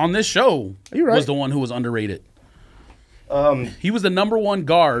you on this show You're right. was the one who was underrated. He was the number 1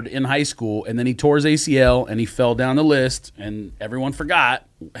 guard in high school, and then he tore his ACL and he fell down the list, and everyone forgot.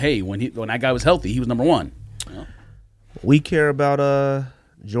 Hey, when that guy was healthy, he was number 1. We care about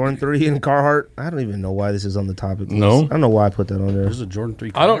Jordan 3 and Carhartt. I don't even know why this is on the topic list. No. I don't know why I put that on there. This is a Jordan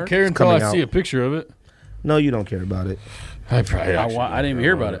 3. I don't care until I coming see out. a picture of it. No, you don't care about it. I probably actually I didn't even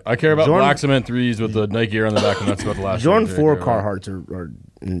hear about it. I care about Jordan- black cement 3s with the Nike Air on the back, and that's about the last. Jordan thing I 4 care about. Carhartts are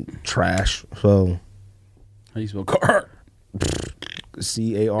trash. So How do you spell Carhartt? CAR. It's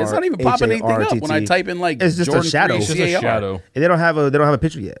not even popping anything up when I type in like It's just a Jordan shadow. 3 It's It's just a CAR. shadow. They don't have a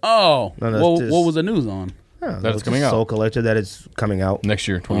picture yet. Oh, No, that's well, just- what was the news on? That it's coming out. So collected that it's coming out. Next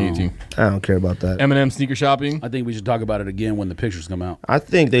year, 2018. I don't care about that. M&M sneaker shopping. I think we should talk about it again when the pictures come out. I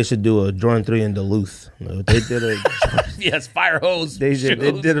think they should do a Jordan 3 in Duluth. They did a. Yes, fire hose. They did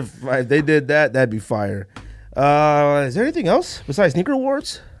that. That'd be fire. Is there anything else besides sneaker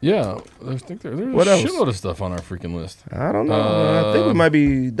awards? Yeah, I think there's What a else? shitload of stuff on our freaking list. I don't know. I think we might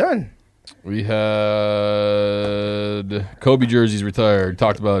be done. We had Kobe jerseys retired.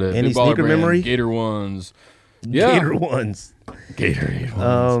 Talked about it. Any Big Baller sneaker brand, memory? Gator ones. Yeah, Gator ones. Gatorade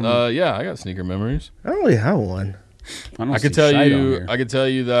ones. Yeah, I got sneaker memories. I don't really have one. don't I see could tell shite on you. here. I could tell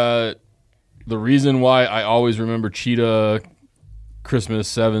you that the reason why I always remember Cheetah Christmas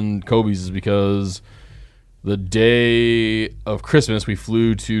 7 Kobe's is because the day of Christmas we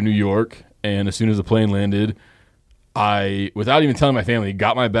flew to New York, and as soon as the plane landed, I, without even telling my family,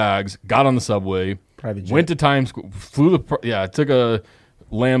 got my bags, got on the subway, Private jet. went to Times Square, I took a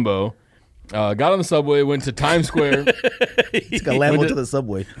Lambo, Got on the subway, went to Times Square. It's got a Lambo to the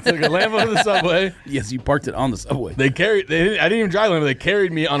subway. Took a Lambo to the subway. Yes, you parked it on the subway. I didn't even drive the Lambo. They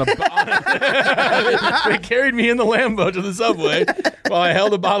carried me on a. They carried me in the Lambo to the subway while I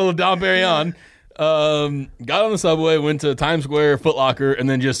held a bottle of Dom Perignon. Got on the subway, went to Times Square, Foot Locker, and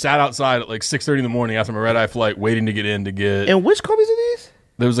then just sat outside at like 6:30 in the morning after my red-eye flight, waiting to get in to get. And which Kobe's are these?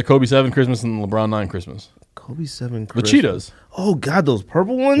 There was a Kobe 7 Christmas and the LeBron 9 Christmas. Kobe 7 The Christmas. Cheetahs. Oh, God, those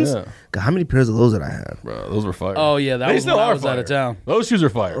purple ones? Yeah. God, how many pairs of those did I have? Bro, those were fire. Oh, yeah, that They was still when I are was out fire. of town. Those shoes are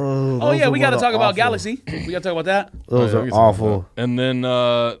fire. Oh, yeah, we got to talk about Galaxy. We got to talk about that. Those Yeah, are we can talk about awful. that. And then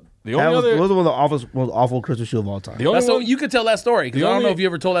the only other. Those are one of the most awful Christmas shoes of all time. The only So one, you could tell that story because The I don't know only- if you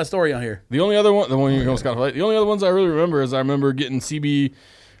ever told that story on here. the only other one, the one you almost got to fight. The only other ones I really remember is I remember getting CB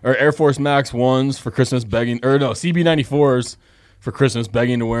or Air Force Max 1s for Christmas, begging, or no, CB 94s for Christmas,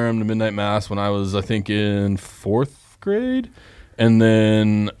 begging to wear them to midnight mass when I was, I think, in 4th grade. And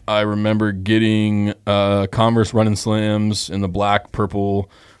then I remember getting Converse Running Slams in the black,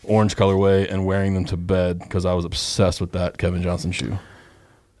 purple, orange colorway and wearing them to bed because I was obsessed with that Kevin Johnson shoe.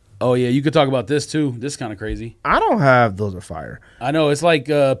 Oh, yeah, you could talk about this, too. This is kind of crazy. I don't have those are fire. I know, it's like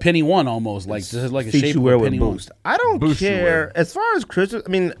Penny One almost. Like, this is like a Feet shape you of wear a with Penny One. Boost. I don't Boost you care. wear. As far as Christmas, I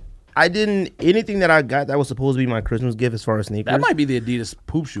mean, I didn't, anything that I got that was supposed to be my Christmas gift as far as sneakers. That might be the Adidas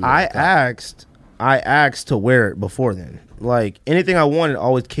poop shoe. I asked to wear it before then. Like anything I wanted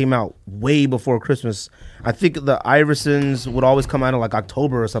always came out way before Christmas. I think the Iversons would always come out in like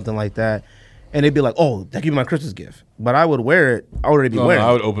October or something like that, and they'd be like, "Oh, that could be my Christmas gift." But I would wear it. I already be No, wearing. I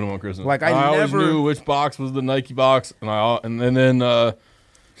it. would open them on Christmas. Like, I always never- knew which box was the Nike box, and then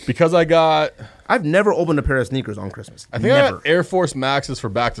because I got. I've never opened a pair of sneakers on Christmas. I think I never. got Air Force Maxes for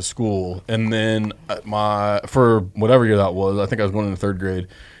back to school, and then for whatever year that was, I think I was going into 3rd grade,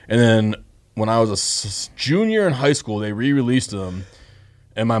 and then when I was a junior in high school, they re-released them,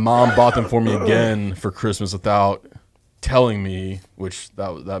 and my mom bought them for me again for Christmas without telling me, which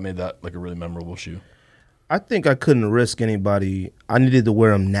that made that like a really memorable shoe. I think I couldn't risk anybody. I needed to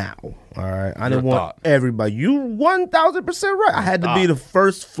wear them now. All right, I didn't You're a want thought. everybody. You 1,000% right. I had to be the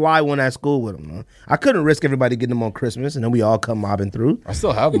first fly one at school with them. Man. I couldn't risk everybody getting them on Christmas, and then we all come mobbing through. I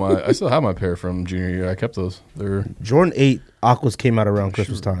still have my pair from junior year. I kept those. They're Jordan 8 Aquas came out around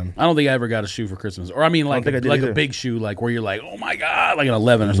Christmas time. don't think I ever got a shoe for Christmas. Or I mean, like, think I did like a either. big shoe, like where you're like, oh my God, like an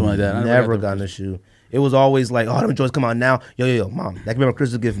 11 or something like that. I Never got gotten a shoe. It was always like, oh, them joints come out now. Yo, mom, that can be my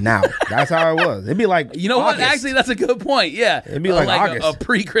Christmas gift now. That's how it was. It'd be like, You know what? August. Actually, that's a good point. Yeah. It'd be like a August.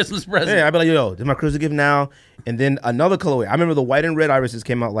 pre-Christmas present. Yeah, I'd be like, yo, this is my Christmas gift now. And then another colorway. I remember the white and red irises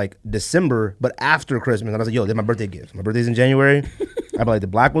came out like December, but after Christmas. And I was like, yo, this is my birthday gift. My birthday's in January. I'd be like, the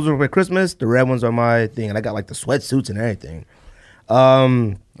black ones are for Christmas, the red ones are my thing. And I got like the sweatsuits and everything.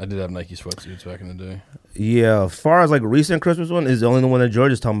 I did have Nike sweatsuits back in the day. Yeah, as far as like recent Christmas one is the only one that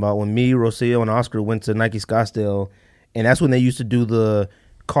George is talking about. When me, Rocio, and Oscar went to Nike Scottsdale, and that's when they used to do the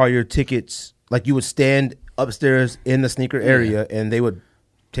call your tickets. Like you would stand upstairs in the sneaker area, and they would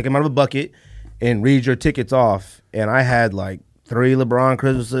take them out of a bucket and read your tickets off. And I had like 3 LeBron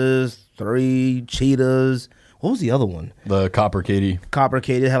Christmases, 3 Cheetahs. What was the other one? The Copper Katie. Copper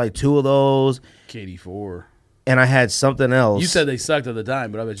Kate. It had like 2 of those, KD4. and I had something else. You said they sucked at the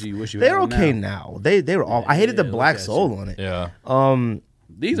time, but I bet you wish you they're had them okay now. now. They were all. I hated the yeah, black look at sole you. on it. Yeah.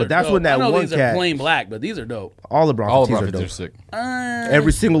 These But are that's dope. when that I know one these cat- are plain black, but these are dope. All LeBron All 15s LeBron are dope. are sick.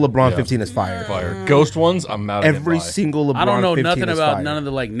 Every single LeBron 15 is fire. Fire. Ghost ones, I'm mad at Every single LeBron I don't know 15 nothing is about fire. none of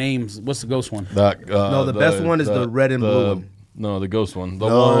the like names. What's the ghost one? That, No, the best one is the red and blue one. No, the ghost one. The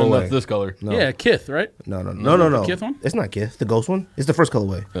No one way. that's this color. No. Yeah, Kith, right? No. The Kith one? It's not Kith. The ghost one. It's the first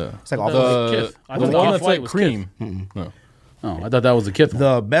colorway. Yeah. It's like all The- The, Kith. I the thought one the that's Off-White like was cream. No. Oh, I thought that was the Kith one.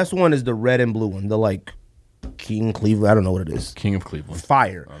 The best one is the red and blue one. The like King Cleveland. I don't know what it is. King of Cleveland.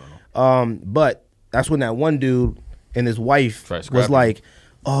 Fire. But that's when that one dude and his wife Try was scrapping. like,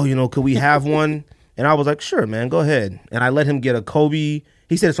 "Oh, could we have one?" And I was like, "Sure, man, go ahead." And I let him get a Kobe.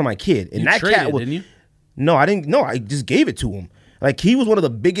 He said it's for my kid. And You that traded, cat was, didn't you? No, I didn't. No, I just gave it to him. Like he was one of the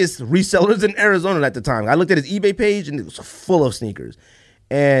biggest resellers in Arizona at the time. I looked at his eBay page and it was full of sneakers.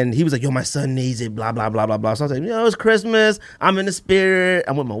 And he was like, "Yo, my son needs it." Blah blah blah blah blah. So I was like, "It's Christmas. I'm in the spirit.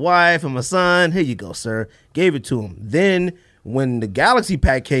 I'm with my wife and my son. Here you go, sir." Gave it to him. Then when the Galaxy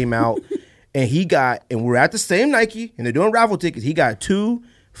pack came out, and we're at the same Nike, and they're doing raffle tickets. He got 2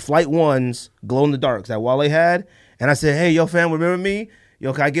 Flight 1s glow in the darks that Wale had, and I said, "Hey, yo, fam, remember me?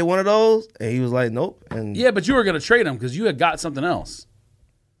 Yo, can I get one of those?" And he was like, "Nope." And Yeah, but you were gonna trade them because you had got something else.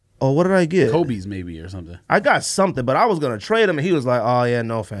 oh, what did I get? Kobe's maybe or something. I got something, but I was gonna trade him, and he was like, "Oh yeah,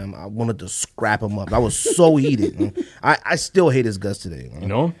 no, fam. I wanted to scrap him up." I was so heated. I still hate his guts today. You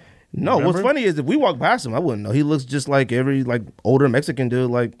know him? No, what's Remember? funny is if we walk past him, I wouldn't know. He looks just like every like older Mexican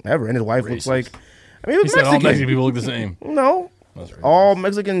dude like ever, and his wife looks like. I mean, he He was said all Mexican. Mexican people look the same. No. That's racist. All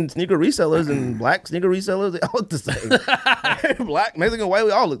Mexican sneaker resellers and black sneaker resellers, they all look the same. Black, Mexican, white,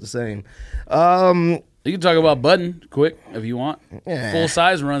 we all look the same. You can talk about Button quick if you want. Yeah. Full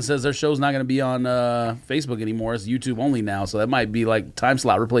Size Run says their show's not going to be on Facebook anymore. It's YouTube only now, so that might be like time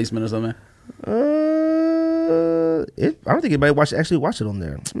slot replacement or something. I don't think anybody actually watch it on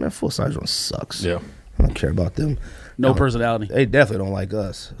there. Man, Full Size Run sucks. Yeah. I don't care about them. No personality. They definitely don't like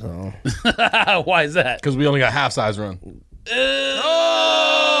us. So. Why is that? Because we only got half size run.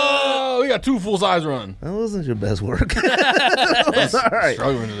 Oh, we got 2 full size run. That wasn't your best work. All right.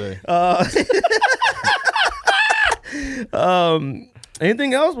 Struggling today.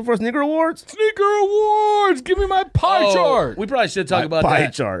 Anything else before Sneaker Awards? Sneaker awards. Give me my pie chart. We probably should talk about pie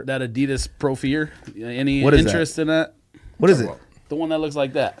that chart. That Adidas Pro Fear. Any What is interest in that? What is it? The one that looks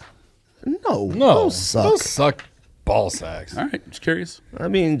like that. No. No, Those suck. Those suck ball sacks. All right, just curious. I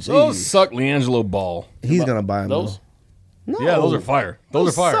mean, Those geez. suck Leangelo ball. He's going to buy them. Those? though. No. Yeah, those are fire. Those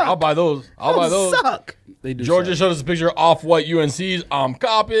are fire. suck. I'll buy those. I'll buy those. suck. They do. Georgia suck. showed us a picture of off-white UNCs. I'm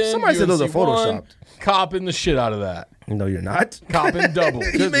copping. Somebody said those are UNC won. photoshopped. Copping the shit out of that. No, you're not. Copping double.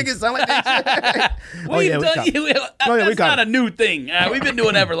 You make it sound like that. Oh, We've yeah, we done, cop. that's we cop not a new thing. We've been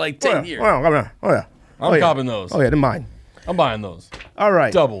doing that for like 10 years. Oh, yeah. I'm copping those. Oh, yeah, they're mine. I'm buying those. All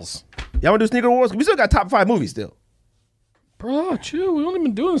right. Doubles. Y'all want to do Sneaker Awards? We still got top 5 movies still. Bro, chill. We've only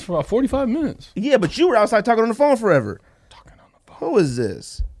been doing this for about 45 minutes. Yeah, but you were outside talking on the phone forever. Talking on the phone. Who is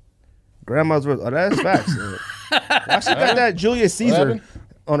this? Grandma's worth. Oh, that's facts. Why she got that Julius Caesar happened?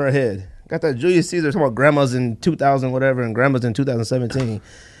 on her head? Got that Julius Caesar talking about grandma's in 2000 whatever and grandma's in 2017.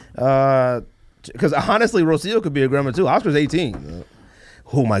 Because honestly, Rocio could be a grandma too. Oscar's 18.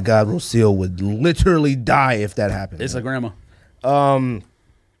 Oh my God, Rocio would literally die if that happened. It's a grandma.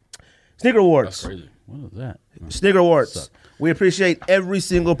 Sneaker Awards. Crazy. What is that? Sneaker Awards. We appreciate every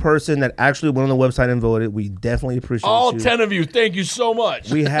single person that actually went on the website and voted. We definitely appreciate All you. 10 of you, thank you so much.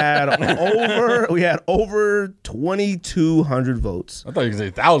 We had over 2,200 votes. I thought you were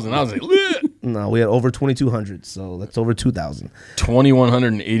going to say 1,000. I was like, lit. No, we had over 2,200, so that's over 2,000.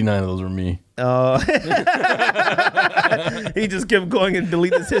 2,189 of those were me. He just kept going and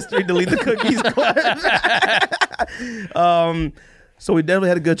delete his history, delete the cookies. So we definitely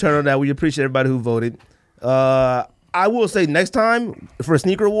had a good turn on that. We appreciate everybody who voted. I will say next time for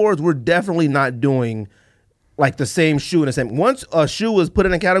Sneaker Awards, we're definitely not doing like the same shoe in the same. Once a shoe is put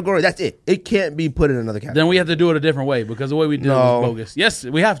in a category, that's it. It can't be put in another category. Then we have to do it a different way because the way we did it was bogus. Yes,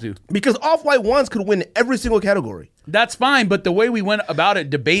 we have to. Because Off-White ones could win every single category. That's fine, but the way we went about it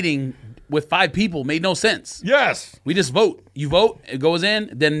debating with 5 people made no sense. Yes. We just vote. You vote, it goes in,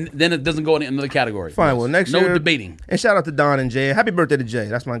 then it doesn't go in another category. Fine. Well, next year, no debating. And shout out to Don and Jay. Happy birthday to Jay.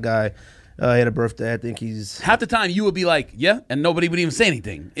 That's my guy. He had a birthday. I think he's Half the time you would be like, yeah, and nobody would even say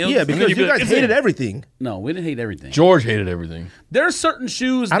anything. yeah, because you guys hated everything. No, we didn't hate everything. George hated everything. There are certain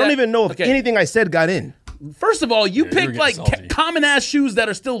shoes I don't even know if anything I said got in. First of all, you picked getting like salty. common ass shoes that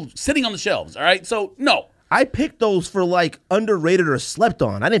are still sitting on the shelves. All right, so no. I picked those for like underrated or slept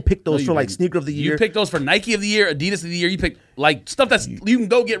on. I didn't pick those you for like didn't. sneaker of the year. You picked those for Nike of the year, Adidas of the year. You picked like stuff that's you can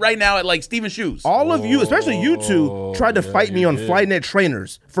go get right now at like Steven Shoes. All of you, especially you two, tried to fight me on Flynet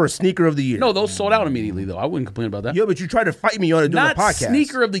trainers for sneaker of the year. No, those sold out immediately though. I wouldn't complain about that. Yeah, but you tried to fight me on it doing Not a podcast.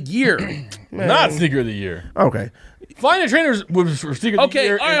 sneaker of the year. Not sneaker of the year. Okay. Flying the Trainers was for sneaker of the Okay,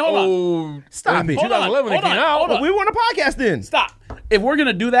 year. all right, hold Stop it. 2011 when it came out. But we want a podcast then. Stop. If we're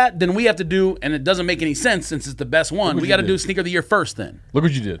gonna do that, then we have to do, and it doesn't make any sense since it's the best one. what We you got to did. do sneaker of the year first. Then. Look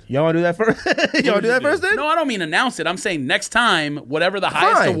what you did. Y'all want to do that first? Y'all want to do that first then? No, I don't mean announce it. I'm saying next time, whatever the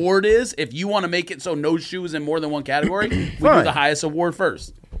highest Fine. award is, if you want to make it so no shoes in more than one category, we do Fine. the highest award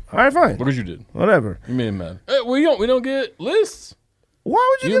first. All right, fine. Look what you did. Whatever. You made him mad. Hey, we don't get lists. Why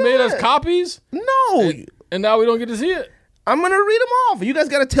would you You do made that? us copies, No. and now we don't get to see it. I'm going to read them off. You guys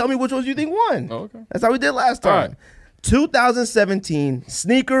got to tell me which ones you think won. Oh, okay. That's how we did last All time. right. 2017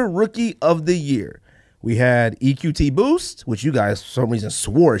 Sneaker Rookie of the Year. We had EQT Boost, which you guys for some reason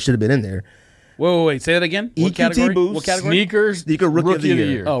swore it should have been in there. Wait. Say that again. What EQT category? Boost. What category? Sneakers, Sneaker Rookie of the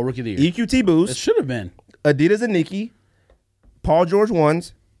Year. Oh, rookie of the year. EQT It Boost, should have been. Adidas and Nike, Paul George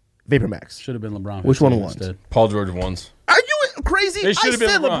ones, Vapor Max. Should have been LeBron. Which one 15 won? instead. Paul George ones. Are you crazy? It I should have been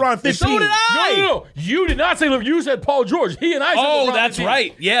said LeBron 15. So did I. No. You did not say LeBron. You said Paul George. He and I said Oh, LeBron that's 15.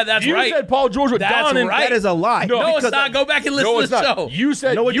 right. Yeah, that's You right. said Paul George with That's Don and right. That is a lie. No, No, it's Because- not. Go back and listen No, to it's the not. show. You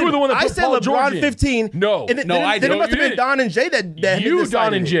said No, it you were the one that I put said Paul LeBron George in. 15. No. And it, No, then, I then it didn't. must have You been did. Don and Jay that You, decided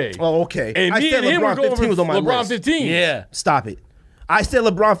Don and it. Jay. Oh, okay. And I me said and him were LeBron going 15 was on my LeBron list. 15. Yeah. Stop it. I said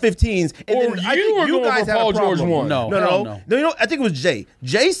LeBron 15s. And Or then I you think were you going guys for had Paul a problem. George one. No. No. You know, I think it was Jay.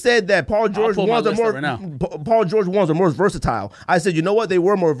 Jay said that Paul George pull my ones are list more. up right now. Paul George ones are more versatile. I said, you know what? They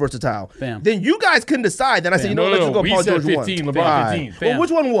were more versatile. Fam. Then you guys couldn't decide. Then I said, you know what? Let's just go We Paul said George 15, one. LeBron All right. 15. Well,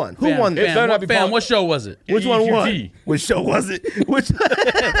 which one won? Who won? It better not be Paul- What show was it? Which one won? EQT. Which show was it? Which?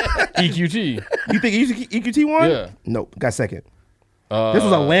 EQT. You think EQT won? Yeah. Nope. Got second. This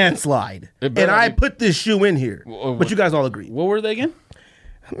was a landslide, it and better I be- put this shoe in here. But you guys all agreed. What were they again?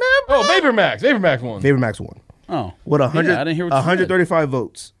 Man, Oh, Vapor Max. Vapor Max won. Favor Max won. Oh. With 100, Yeah, I didn't hear what you said. 135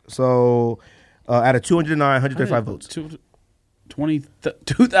 votes. So out of 209, 135 votes.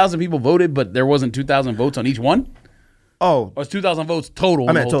 2,000 people voted, but there wasn't 2,000 votes on each one? Oh, Or it's 2,000 votes total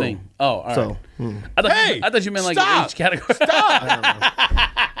on the meant whole total. thing? Oh, all right. so I thought you meant like stop. in each category.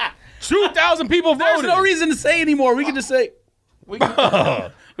 2,000 people There's voted. no reason to say anymore. We can just say we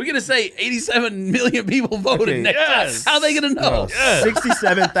can just say 87 million people voted Okay. next Yes. time. How are they gonna know?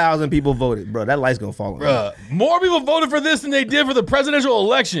 67,000 people voted, bro. That light's gonna fall. On. More people voted for this than they did for the presidential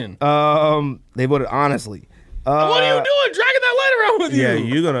election. They voted honestly. what are you doing dragging that light around with you? Yeah,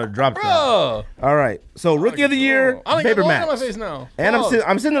 you're gonna drop that. Bro. All right. So rookie of the year, I don't Vapor get light on my Max. face now. And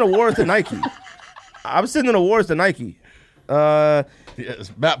I'm sending awards to Nike. I'm sending awards to Nike.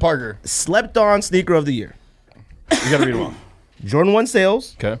 Yes, Matt Parker. Slept on sneaker of the year. You gotta read them all. Jordan 1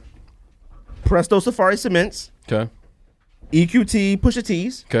 sales, Okay. Presto Safari Cements, Okay. EQT Pusha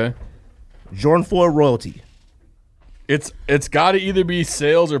T's, Okay. Jordan 4 Royalty. It's got to either be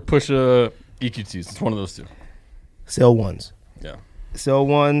sales or push EQTs. It's one of those two. Sale ones. Yeah. Sale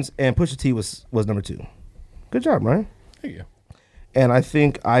ones and Pusha T was number 2. Good job, Ryan. Thank you. And I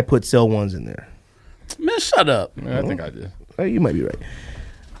think I put sale ones in there. Man, shut up. Yeah, I think I did. You might be right.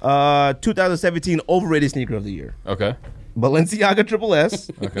 2017 overrated sneaker of the year. Okay. Balenciaga Triple S,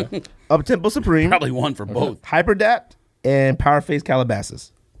 Okay. Uptempo Supreme, Probably one for both. Hyperdapt, and Powerface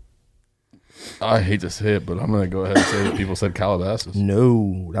Calabasas. I hate to say it, but I'm gonna go ahead and say that people said Calabasas.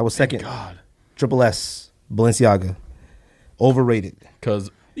 No, that was second. God. Triple S, Balenciaga, overrated.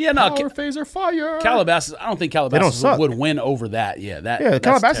 Because Yeah, no, Power Phase are fire. Calabasas. I don't think Calabasas suck. would win over that. Yeah, Yeah, that's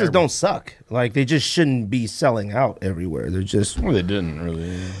Calabasas terrible. don't suck. Like they just shouldn't be selling out everywhere. They're just Well, they didn't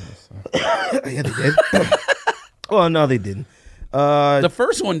really. yeah, they did. Well, no, they didn't. The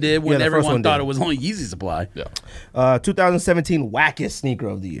first one did when the first everyone one thought did. it was only Yeezy supply. Yeah. 2017 wackest sneaker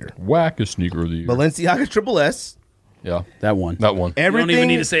of the year. Whack a sneaker of the year. Balenciaga Triple S. Yeah. That one. That one. You Everything. don't even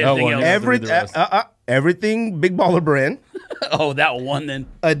need to say anything one. else. Every, Read the rest. everything Big Baller brand. Oh, that one then.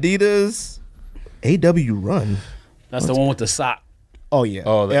 Adidas AW Run. That's the one with the sock. Oh yeah.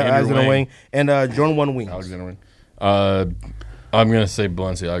 Oh, the Andrew Alexander Wang. Wang and Jordan 1 Wings. Alexander Wing. I'm gonna say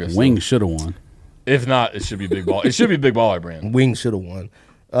Balenciaga. still. Wing should have won. If not, it should be Big Ball. It should be Big Baller brand. Wings should have won.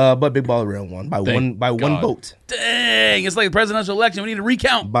 But Big Baller brand won by one God. vote. Dang, it's like a presidential election. We need to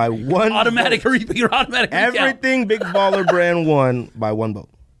recount. By one Automatic vote. automatic recount. Everything Big Baller brand won by one vote.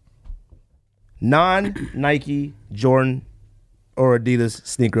 Non-Nike, Jordan, or Adidas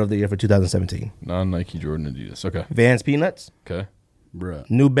sneaker of the year for 2017. Non-Nike Jordan Adidas. Okay. Vans Peanuts, Okay. Bruh.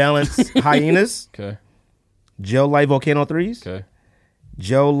 New Balance Hyenas, Okay. Gel Light Volcano 3s, Okay.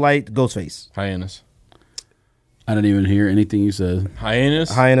 Gel Light Ghostface. Hyenas. I didn't even hear anything you said. Hyenas.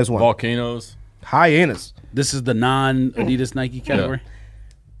 Hyenas won. Volcanoes. Hyenas. This is the non-Adidas Nike category.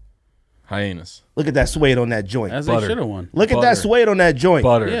 Hyenas. Look at that suede on that joint. As they Butter. should have won. Look at that Butter. suede on that joint.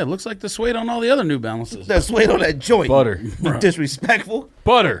 Butter. Yeah, it looks like the suede on all the other New Balances. That suede on that joint. Butter. Disrespectful.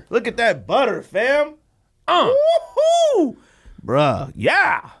 Butter. Look at that butter, fam. Woohoo! Bruh,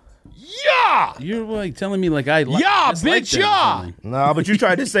 yeah. Yeah. You're like telling me like I Yeah, dislike bitch, them or yeah. something. No, but you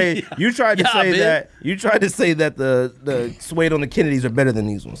tried to say Yeah, bitch. you tried to say that the suede on the Kennedys are better than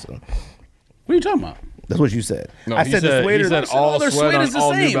these ones. So What are you talking about? that's what you said. No, I he said the said- suede he are said the- all their sweat suede on is the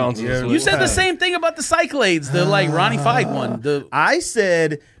all New same. Balances. Yeah, You said the same thing about the Cyclades, the like Ronnie Fieg one. The I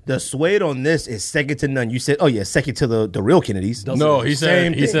said the suede on this is second to none. You said, oh yeah, second to the real Kennedys. No, he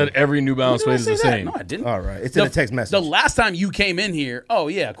Same said thing. every New Balance Did I suede is say the that? same. No, I didn't. All right, it's in a text message. The last time you came in here, oh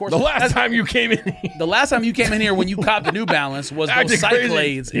yeah, of course. The last time you came in here. The last time you came in here when you copped the New Balance was those Acting crazy.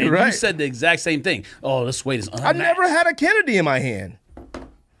 Cyclades, and You're you right. said the exact same thing. Oh, this suede is unmatched. I never had a Kennedy in my hand.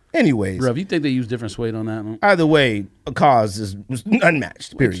 Anyways, Bro, if you think they use different suede on that, no? either way, a cause was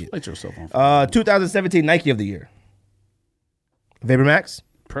unmatched. Period. Light yourself on fire. 2017 Nike of the year. Vapor Max,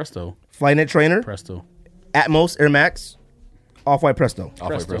 Presto. Flyknit Trainer, Presto. Atmos Air Max, Off-White Presto.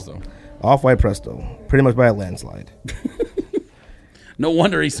 Off-White Presto. Off-White Presto. Pretty much by a landslide. No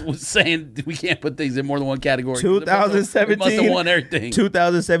wonder he was saying we can't put things in more than one category. 2017 We must have won everything.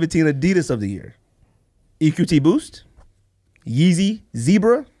 2017 Adidas of the year. EQT Boost, Yeezy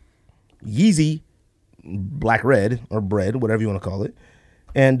Zebra, Yeezy black red or bread, whatever you want to call it.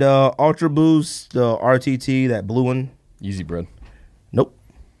 And Ultra Boost, the RTT, that blue one. Easy bread. Nope.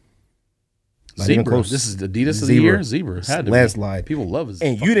 Not even Zebra. close. This is the Adidas of the Zebra. year. Zebra. Had to Landslide. Be. People love it.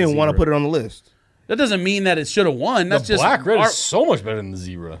 And you didn't want to put it on the list. That doesn't mean that it should have won. That's The just black red is so much better than the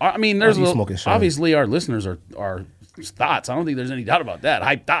zebra. I mean, there's you smoking shine. obviously our listeners are thoughts. I don't think there's any doubt about that.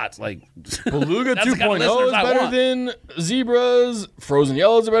 Hype thoughts, like Beluga That's the kind of 2.0 listeners is I better want. than zebras. Frozen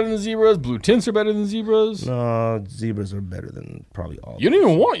yellows are better than zebras. Blue tints are better than zebras. No, zebras are better than probably all. You don't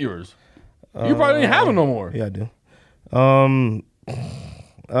even want yours. You probably didn't have them no more. Yeah, I do.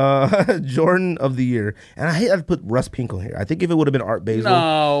 Jordan of the year, and I hate I put Russ Pink on here. I think if it would have been Art Basel.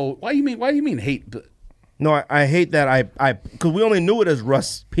 no. Why do you mean hate? No, I hate that I because we only knew it as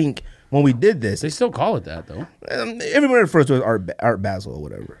Russ Pink when we did this. They still call it that though. Everyone refers to it as Art Basel or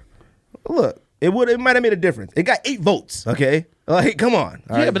whatever. Look, it might have made a difference. It got 8 votes. Okay, like come on.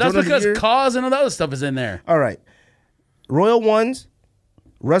 All Yeah, right, but that's Jordan of the because year. cause and all the other stuff is in there. All right, Royal ones,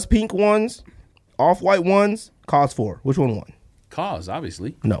 Russ Pink ones, Off White ones, Cause 4. Which one won? Cause,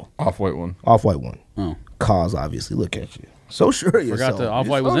 obviously. No, Off-white one. Off White one. Oh. Cause, obviously. Look at you. So sure of yourself. the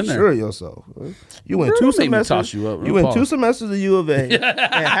Off-White You're was so in there. Sure of yourself. You went Don't 2 make me semesters. toss you up. You went Pause. 2 semesters at U of A and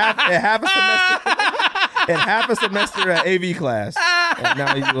half a semester and half a semester at AV class. And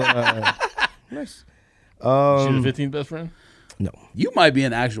now you nice. She the 15th best friend? No. You might be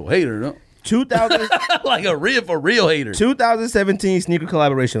an actual hater, no? 2000, Like a real hater. 2017 sneaker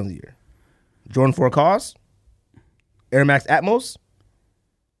collaboration of the year. Jordan 4 Cause, Air Max Atmos,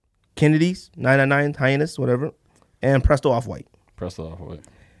 Kennedy's 999 Hyannis, whatever, and Presto Off-White. Presto Off-white.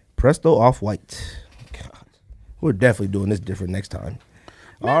 Presto Off-White. God. We're definitely doing this different next time.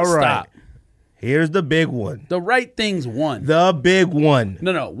 All right. stop. Here's the big one. The right things won. The big one.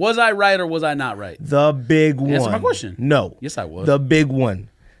 No. Was I right or was I not right? The big one. Answer my question. No. Yes, I was. The big one.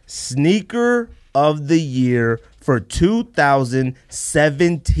 Sneaker of the year for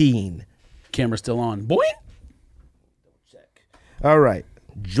 2017. Camera's still on. Boy. All right.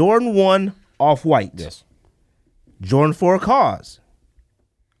 Jordan 1 Off-White. Yes. Jordan 4 Cause.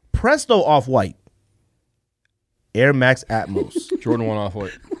 Presto Off-White. Air Max Atmos. Jordan 1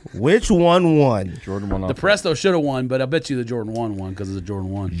 Off-white. Which one won? Jordan 1 The Off-white. Presto should have won, but I bet you the Jordan 1 won because it's a Jordan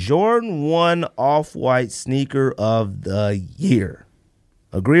 1. Jordan 1 Off-White sneaker of the year.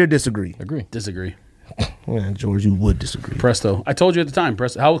 Agree or disagree? Agree. Disagree. Yeah, George, you would disagree. Presto. I told you at the time.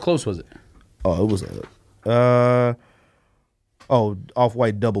 Presto. How close was it? Oh, it was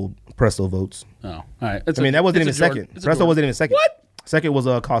Off-White doubled Presto votes. Oh, all right. I mean, that wasn't even second. Presto wasn't even second. What? Second was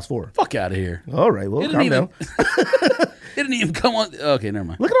Cause 4. Fuck out of here. All right, well, It calm didn't down. It didn't even come on. Okay, never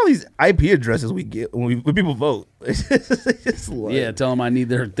mind. Look at all these IP addresses we get when people vote. It's just like, Yeah, tell them I need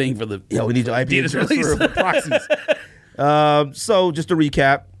their thing for the. we need your IP Adidas address release. for proxies. So just to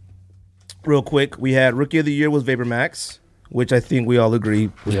recap, real quick, we had Rookie of the Year was Vapor Max, which I think we all agree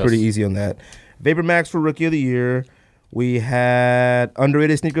was Yes. pretty easy on that. Vapor Max for Rookie of the Year. We had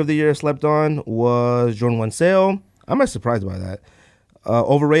underrated Sneaker of the Year slept on was Jordan 1 Sale. I'm not surprised by that.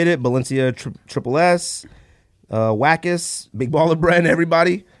 Overrated Balenciaga Triple S. Wackus, Big Baller Brand,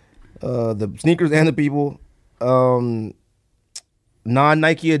 everybody. The sneakers and the people.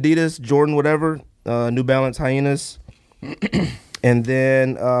 Non-Nike Adidas, Jordan whatever. New Balance Hyenas. And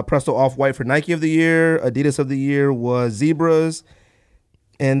then Presto Off-White for Nike of the Year. Adidas of the Year was Zebras.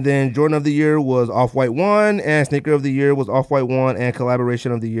 And then Jordan of the Year was Off-White 1. And Sneaker of the Year was Off-White 1. And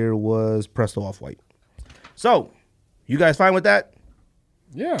Collaboration of the Year was Presto Off-White. So, you guys fine with that?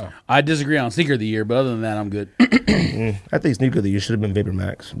 Yeah. I disagree on Sneaker of the Year, but other than that, I'm good. I think Sneaker of the Year should have been Vapor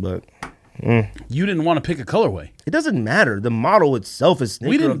Max, but You didn't want to pick a colorway. it doesn't matter. The model itself is Sneaker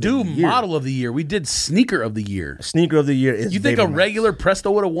We didn't of the do Year. Model of the Year. We did Sneaker of the Year. Sneaker of the Year is You think Vapor a Max. regular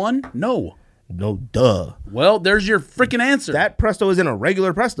Presto would have won? No. No, duh. Well, there's your freaking answer. That Presto isn't a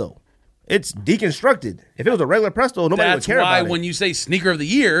regular Presto. It's deconstructed. If it was a regular Presto, nobody That's would care why about it. when you say Sneaker of the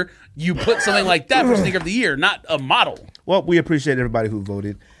Year, you put something like that for Sneaker of the Year, not a model. Well, we appreciate everybody who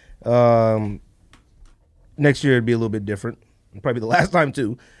voted. Next year it'd be a little bit different. Probably the last time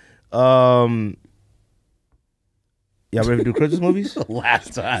too. Y'all ready to do Christmas movies?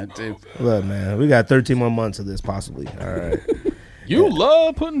 Last time, too. Look, man, we got 13 more months of this possibly. All right. You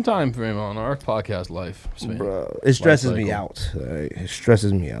love putting time frame on our podcast life. Span. Bro, it stresses me cycle. out. All right? It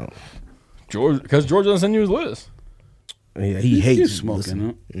stresses me out. George, because George doesn't send you his list. Yeah, he hates You you smoking,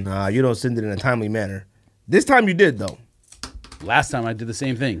 listening. Nah, you don't send it in a timely manner. This time you did though. Last time I did the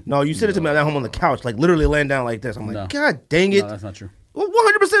same thing. No, you sent it to me at home on the couch, like literally laying down like this. I'm like, No. God dang it. No, that's not true. Well,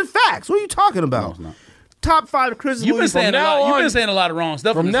 100% facts. What are you talking No, about? it's not. top 5 Christmas You've been movies. saying now you've on- been saying a lot of wrong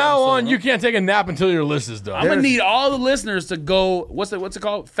stuff. From in this now episode, on, huh? you can't take a nap until your list is done. I'm gonna need all the listeners to go. What's it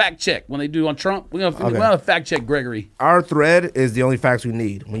called? Fact check when they do on Trump. We're gonna fact check Gregory. Our thread is the only facts we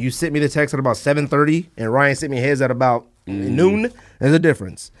need. When you sent me the text at about 7:30 and Ryan sent me his at about noon, there's a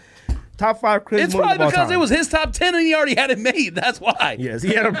difference. Top 5 Christmas It's movies probably of all because time. it was his top 10 and he already had it made. That's why. Yes,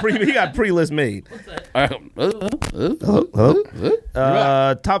 he got pre-list made.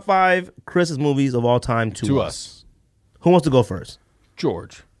 Top 5 Christmas movies of all time to us. Who wants to go first?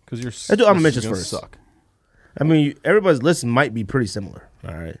 George, because you're. Let's do honorable mentions gonna first. Suck. I mean, everybody's list might be pretty similar.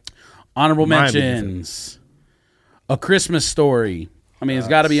 All right. Honorable Mine would be mentions. A Christmas Story. I mean, it's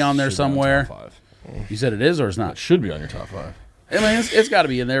got to be on there Should be on somewhere. top 5. You said it is or it's not? Should be on your top 5. I mean, it's got to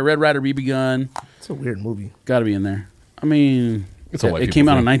be in there. Red Ryder BB gun. It's a weird movie. Got to be in there. I mean, It's a white it people came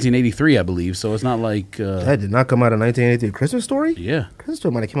out in thing. 1983, I believe, so it's not like. That did not come out in 1983. Christmas Story? Yeah. Christmas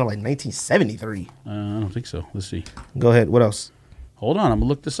Story might have come out like 1973. I don't think so. Let's see. Go ahead. What else? Hold on. I'm going to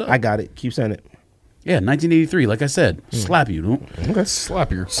look this up. I got it. Keep saying it. Yeah, 1983. Like I said, slap you. Don't. Okay.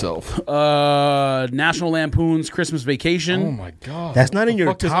 Slap yourself. National Lampoon's Christmas Vacation. Oh my god. That's not in your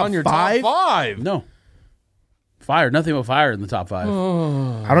Fuck is top on your 5? top 5. No. Fire. Nothing but fire in the top 5.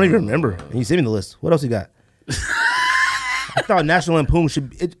 I don't even remember. And you sent me the list. What else you got? I thought National Lampoon should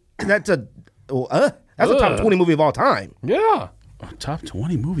be. That's a top 20 movie of all time. Yeah. Top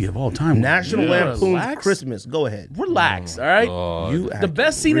 20 movie of all time. National Lampoon's Relax. Christmas. Go ahead. Relax, all right? You The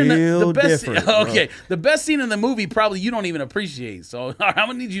best scene in the real best different, bro. okay, the best scene in the movie probably you don't even appreciate. So all right, I'm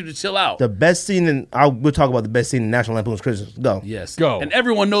gonna need you to chill out. The best scene in. We'll talk about the best scene in National Lampoon's Christmas. Go. Yes, Go. And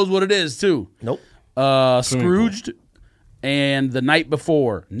everyone knows what it is too. Nope. Scrooged and The Night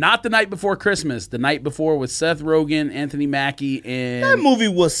Before, not The Night Before Christmas. The Night Before with Seth Rogen, Anthony Mackie, and That movie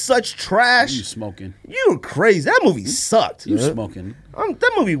was such trash. you smoking. You were crazy. That movie sucked. You man. smoking.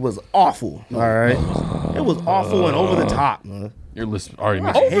 That movie was awful. All right. It was awful and over the top, man. Your list already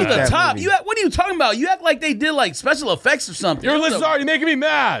makes I me hate Over mad. the that top. movie. What are you talking about? You act like they did like special effects or something. Your What list is the- already making me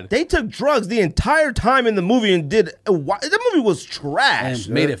mad. They took drugs the entire time in the movie and did. That movie was trash.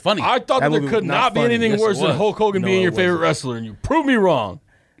 and made it funny. I thought that That there movie could was not not be funny. anything Yes, it worse than was. Hulk Hogan No, being it your favorite wasn't. wrestler, and you proved me wrong.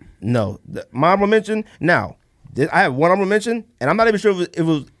 No. My honorable mention. Now, I have one honorable mention, and I'm not even sure if it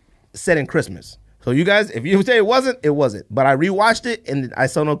was set in Christmas. So you guys, if you say it wasn't, it wasn't. But I rewatched it, and I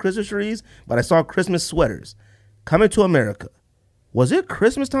saw no Christmas trees, but I saw Christmas sweaters. Coming to America. Was it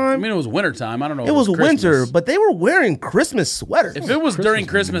Christmas I time? mean, it was wintertime. I don't know. if It was winter, Christmas. but they were wearing Christmas sweaters. If it was during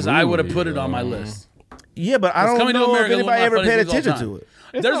Christmas, I would have movie, put it on my list. Yeah, but I don't Coming to know America if is one of anybody my ever funniest paid movies of all attention time. to it.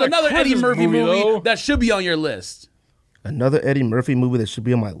 It's There's not a another Eddie Christmas Murphy movie though. that should be on your list. Another Eddie Murphy movie that should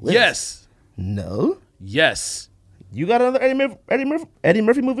be on my list. Yes. No. Yes. You got another Eddie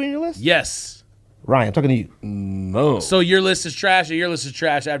Murphy movie on your list? Yes. Ryan, I'm talking to you. No. So your list is trash, and your list is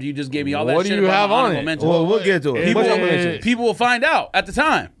trash after you just gave me all that What do shit you about have my on honorable it? mentions. Well, we'll get to it. People- What's your honorable mention? People will find out at the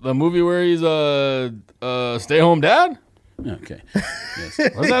time. The movie where he's stay-home dad? Okay. What's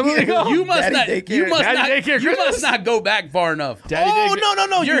that movie called? You must Daddy not. Daycare. You must Daddy not. Daycare You must Christmas? not go back far enough. Daddy Oh, Daycare-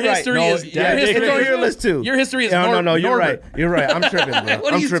 no, Your you're history right. No, is- your Daddy history Daycare is- your list too. your history is No, Nor- no, you're Norbert. right. You're right. I'm tripping, bro.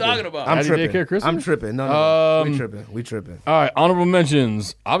 What are I'm you tripping. talking about? I'm Daddy tripping. Daycare Christmas? I'm tripping. No. We tripping. All right, honorable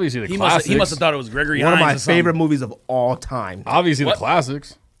mentions. Obviously the He classics. must have thought it was Gregory One of Hines my or something. favorite movies of all time. Obviously What? the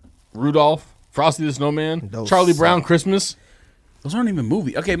classics. Rudolph, Frosty the Snowman, Those Charlie Brown suck. Christmas. Those aren't even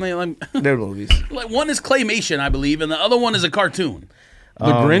movies. Okay, man. They're movies. Like one is claymation, I believe, and the other one is a cartoon. The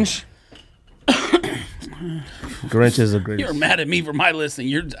Grinch. Grinch is a great. You're mad at me for my list, and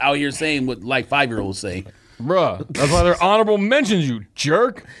you're out here saying what like 5-year-olds say. Bruh. That's why they're honorable mentions, you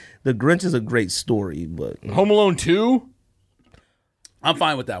jerk. The Grinch is a great story, but Home Alone 2. I'm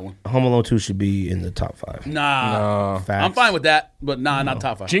fine with that one. Home Alone 2 should be in the top 5. Nah, Facts. I'm fine with that, but not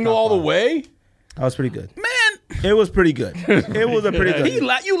top 5. Jingle All the Way. That was pretty good. Man, It was pretty good. It was a pretty good.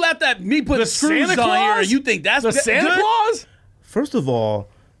 you laughed at me putting The Scrooge Santa on here, Claus? and you think that's The Santa good? Claus. First of all,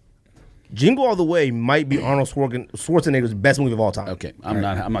 Jingle All the Way might be Arnold Schwarzenegger's best movie of all time. Okay, I'm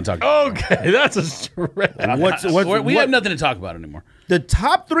not talking. Okay, that's a stretch. We have nothing to talk about anymore. The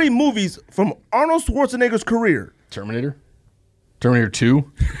top 3 movies from Arnold Schwarzenegger's career. Terminator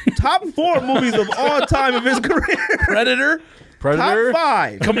 2. Top 4 movies of all time of his career. Predator, Predator. Top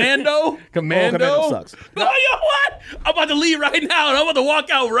 5. Commando. Commando. Sucks. Oh, you know what? I'm about to leave right now, and I'm about to walk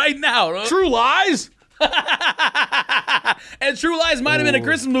out right now. True Lies. And True Lies might have been a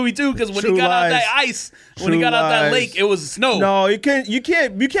Christmas movie too, because when True he got out Lies. that ice, when True he got out that Lies. lake, it was snow. No, you can't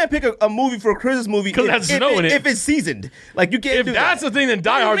pick a movie for a Christmas movie 'Cause that's snow in it. if it's seasoned. Like you can't If do that's that. the thing, then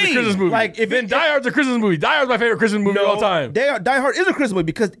Die do you Hard's a mean? Christmas movie. Like, then Die Hard's a Christmas movie. Die Hard's my favorite Christmas movie of all time. Die Hard is a Christmas movie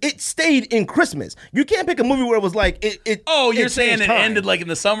because it stayed in Christmas. You can't pick a movie where it was like it. Oh, you're saying changed it time. ended like in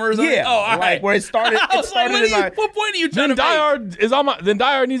the summer or something? Yeah, Oh, all like right. where it started. I It was started like, in like. what point are you trying Then to Die make? Hard is on my. Then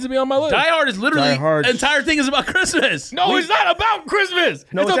Die Hard needs to be on my list. Die Hard is literally Die Hard. the entire thing is about Christmas. No, it's not about Christmas.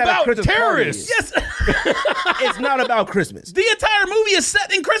 No, it's it's at a about Christmas terrorists. Yes, It's not about Christmas. the entire movie is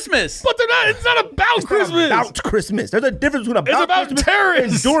set in Christmas. But they're not. It's not about Christmas. About Christmas. There's a difference between about about Christmas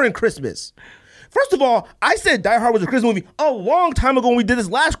terrorists. and during Christmas. First of all, I said Die Hard was a Christmas movie a long time ago when we did this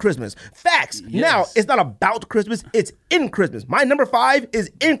last Christmas. Facts. Now, it's not about Christmas. It's in Christmas. My number 5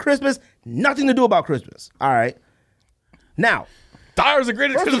 is in Christmas. Nothing to do about Christmas. All right. Now, Die Hard's the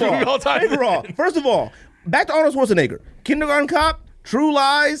greatest first of Christmas movie of all time. first of all, back to Arnold Schwarzenegger. Kindergarten Cop, True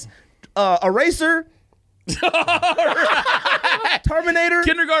Lies, Eraser, Terminator,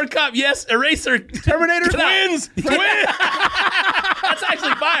 Kindergarten Cop, yes. Eraser, Terminator, Twins. That's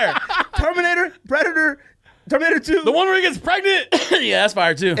actually fire. Terminator, Predator, Terminator 2. The one where he gets pregnant. Yeah, that's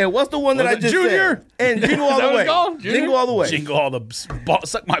fire too. And what's the one that Was I it just Junior? said? And Jingle All that the what Way. it's called? Junior? Jingle All the Way. Jingle all the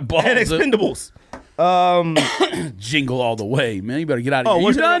suck my balls. And Expendables. Jingle all the way, man. You better get out of Oh, here. You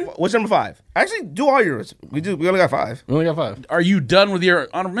what's done? what's number 5? Actually, do all yours. We only got 5. We only got 5. Are you done with your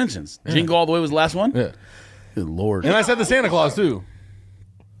honorable mentions? Jingle all the way was the last one. Yeah. Good lord. And I said the Santa Claus too.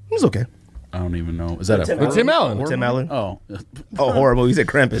 It's okay. I don't even know. Is that a With Tim Allen. Tim Allen. Oh, Oh, horror movie. He said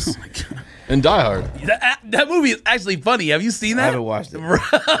Krampus. And Die Hard. that movie is actually funny. Have you seen that? I haven't watched it.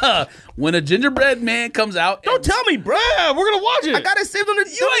 Bruh, when a gingerbread man comes out, Don't tell me, bro. Yeah, we're gonna watch it. I got it saved on the.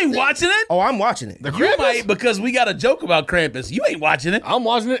 you ain't watching it. Oh, I'm watching it. The You Krampus? might, because we got a joke about Krampus. You ain't watching it. I'm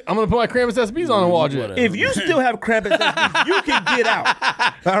watching it. I'm gonna put my Krampus SBs on and watch it. If you still have Krampus, you can get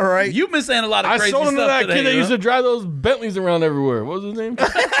out. All right. You've been saying a lot of I crazy sold him to stuff that today, kid that huh? used to drive those Bentleys around everywhere. What was his name?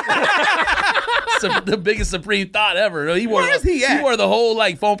 The biggest supreme thought ever. He wore, Where is he at? He wore the whole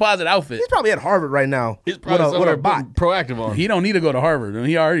like phone posit outfit. He's probably at Harvard right now. He's probably with a somewhere bot. putting Proactive on. He don't need to go to Harvard.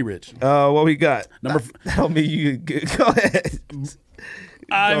 He already rich. What we got? Number That'll mean you go ahead.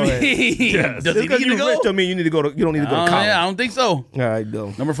 I Go ahead. mean, Yes. does Just he because need to you're go? rich don't mean you need to go to. You don't need to go to college. Yeah, I don't think so. All right,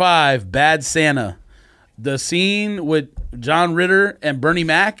 go. Number 5, Bad Santa. The scene with John Ritter and Bernie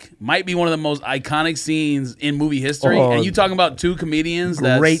Mac might be one of the most iconic scenes in movie history. Oh, and you talking about two comedians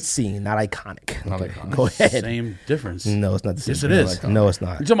Great that's scene, not iconic. Not Okay, iconic. Go ahead. same difference. No, it's not the same. Yes, it is. No, it's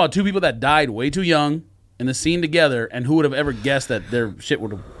not. You're talking about two people that died way too young in the scene together, and who would have ever guessed that their shit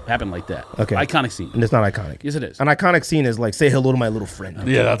would have happened like that? Okay. Iconic scene. And it's not iconic. Yes, it is. An iconic scene is like say hello to my little friend.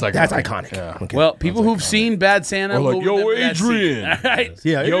 Yeah, that's iconic. That's iconic. Yeah. Okay. Well, people who've seen Bad Santa Or like, will "Yo, remember that scene. Adrian." All right.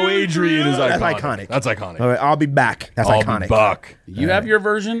 yeah, Yo, Adrian is iconic. That's iconic. That's iconic. All right, I'll be back. That's I'll iconic. be back. You have your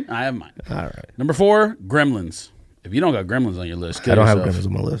version. I have mine. All right. Number 4, Gremlins. If you don't got Gremlins on your list, kill I don't have yourself. Gremlins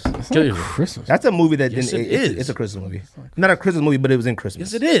on my list. Kill yourself. Christmas. That's a movie that Yes, didn't. it is. It's a Christmas movie. Not a Christmas movie, but it was in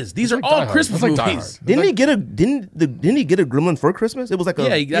Christmas. Yes, it is. These are like all Die Hard. Christmas That's like Die movies. Hard. Didn't he get a didn't he get a gremlin for Christmas? It was like a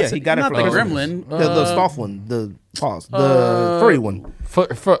Yeah, that's he got it not for the Christmas. gremlin. The soft one, the furry one.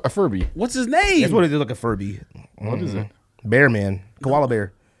 A Furby. What's his name? That's what it is, like a Furby. What is it? Bear man, koala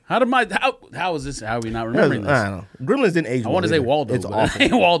bear. How is this? How are we not remembering this? I don't know. Gremlins didn't age. I want to say well Waldo. either. It's but awful. it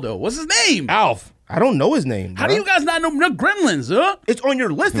ain't Waldo. What's his name? Alf. I don't know his name. How do you guys not know no Gremlins? Huh? It's on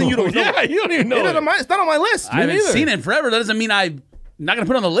your list and you don't know. Yeah, it. you don't even know It doesn't it. mind- It's not on my list. I haven't neither. seen it in forever. That doesn't mean I'm not going to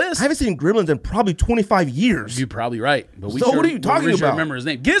put it on the list. I haven't seen Gremlins in probably 25 years. You're probably right. But we So what are you talking we sure about? remember his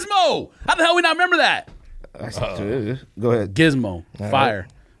name. Gizmo. How the hell we not remember that? Go ahead. Gizmo. Fire.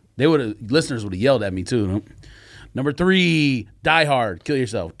 They would have. Listeners would have yelled at me too. Huh? Number 3, Die Hard. Kill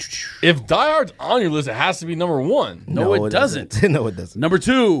yourself. If Die Hard's on your list, it has to be number 1. No, it doesn't. No, it doesn't. Number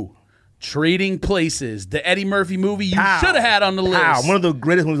 2, Trading Places, the Eddie Murphy movie you should have had on the list. Pow, one of the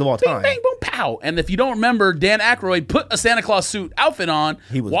greatest movies of all time. Bang, boom, pow. And if you don't remember, Dan Aykroyd put a Santa Claus suit outfit on,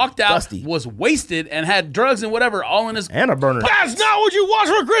 He was walked out, dusty. was wasted, and had drugs and whatever all in his. And a burner. That's not what you watch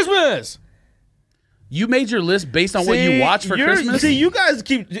for Christmas. You made your list based on what you watch for Christmas? See, you guys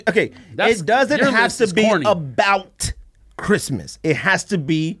keep okay. That's- It doesn't your have list to is be corny. about Christmas. It has to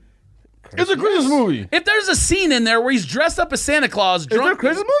be. It's a Christmas movie. If there's a scene in there where he's dressed up as Santa Claus, Is there a drunk,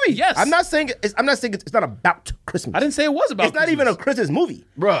 Christmas movie? Yes. I'm not saying it's not about Christmas. I didn't say it was about. It's not even a Christmas movie,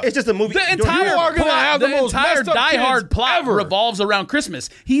 Bruh. It's just a movie. The entire You are gonna plot, have the most entire messed up Die kids Hard plot ever. revolves around Christmas.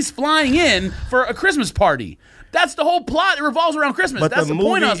 He's flying in for a Christmas party. That's the whole plot. It revolves around Christmas. But That's the the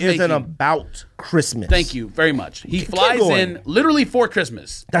point I was movie isn't making. about Christmas. Thank you very much. He Keep flies going. in literally for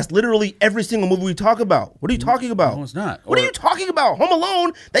Christmas. That's literally every single movie we talk about. What are you talking about? No, it's not. What are Or- you talking about? Home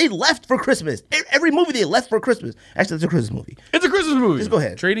Alone, they left for Christmas. Every movie they left for Christmas. Actually, it's a Christmas movie. It's a Christmas movie. Just go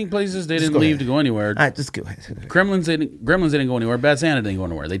ahead. Trading places, they didn't go leave ahead. to go anywhere. All right, just go ahead. Gremlins didn't go anywhere. Bad Santa didn't go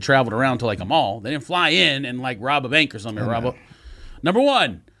anywhere. They traveled around to like a mall. They didn't fly in and like rob a bank or something. Number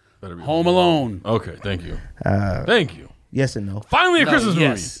one, Better be Home Alone. Okay, thank you. Thank you. Yes and no. Finally a Christmas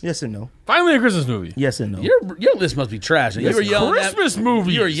yes. movie. Yes and no. Finally a Christmas movie. Yes and no. Your list must be trash. And you were yelling Christmas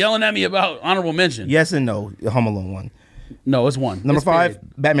movies. You were yelling at me about honorable mention. Yes and no. Home Alone 1. No, it's one. Number It's 5,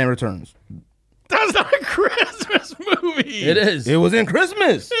 period. Batman Returns. That's not a Christmas movie. It is. It was in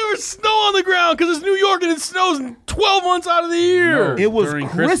Christmas. There was snow on the ground because it's New York and it snows 12 months out of the year. It was During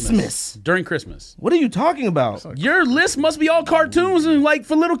Christmas. During Christmas. What are you talking about? Your list must be all cartoons and like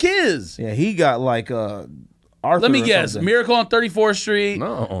for little kids. Yeah, he got like Arthur. Let me or guess. something. Miracle on 34th Street.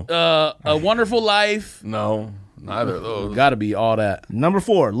 No. A Wonderful Life. No, neither of those. Got to be all that. Number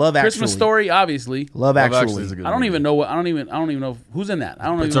 4, Love Actually. Christmas Story, obviously. Love Love Actually. Actually is a good I don't movie. even know what. I don't even know who's in that. I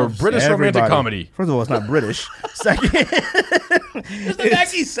don't It's even a know. British Everybody. romantic comedy. First of all, it's not British. Second, Just the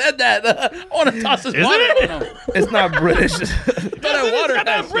fact he said that. I want to toss his water it? on him. it's not British. Got that water. It's got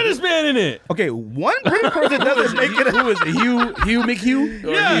that British man in it. Okay, one British person doesn't make it. Who is it? Hugh McHugh?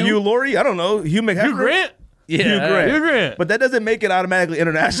 Or Yeah. Hugh Laurie? I don't know. Hugh McHugh. Hugh Grant? Yeah. Hugh Grant. Hugh Grant. But that doesn't make it automatically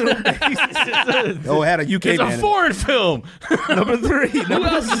international. Oh, it had a UK It's man. a foreign film. Number 3. Who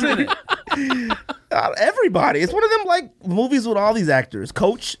else is in it? Everybody. It's one of them like movies with all these actors.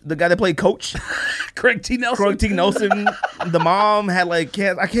 Coach, the guy that played Coach, Craig T. Nelson. Craig T. Nelson. The mom had like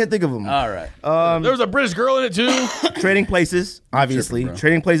I can't think of him. All right. There was a British girl in it too. Trading Places, obviously. Tripping, bro.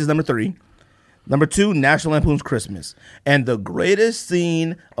 Trading Places, number 3. Number 2, National Lampoon's Christmas. And the greatest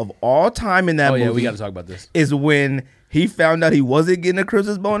scene of all time in that Oh movie yeah, we got to talk about this. is when he found out he wasn't getting a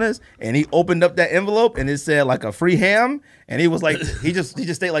Christmas bonus and he opened up that envelope and it said like a free ham. And he was like, he just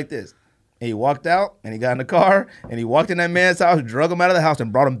stayed like this. And he walked out and he got in the car and he walked in that man's house, drug him out of the house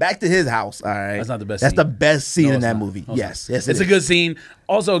and brought him back to his house. All right. That's not the best That's scene. the best scene No, in it's that not. movie. No, it's Yes. not. Yes. It's it a is. good scene.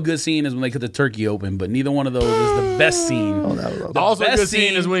 Also, a good scene is when they cut the turkey open, but neither one of those is the best scene. Oh, that was Also, a best good scene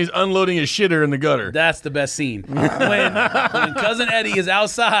scene- is when he's unloading his shitter in the gutter. That's the best scene. when Cousin Eddie is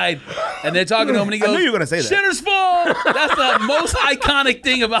outside and they're talking to him and he I goes, knew you were gonna say that. Shitter's full. That's the most iconic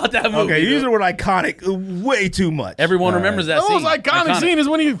thing about that movie. Okay, you dude. used the word iconic way too much. Everyone All remembers right. that The scene. most iconic scene is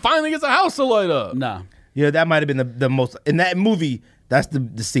when he finally gets a house to light up. Nah. Yeah, that might have been the most in that movie. That's the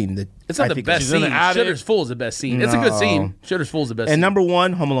scene that It's not I the think best She's in scene. the attic. Shitter's full is the best scene. It's a good No. scene. Shitter's full is the best And scene. number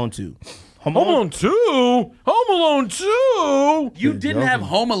 1, Home Alone 2. Home Alone 2? Home Alone 2? You didn't have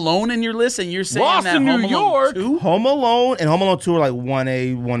Home Alone in your list, and you're saying Lost that in New Home Alone York. 2? Home Alone and Home Alone 2 are like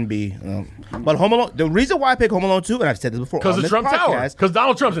 1A, 1B. But Home Alone, the reason why I pick Home Alone 2, and I've said this before, Because on the this Trump Tower. podcast, Because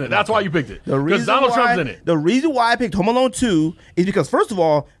Donald Trump's in it. That's why you picked it. the Because reason Donald why, Trump's in it. The reason why I picked Home Alone 2 is because, first of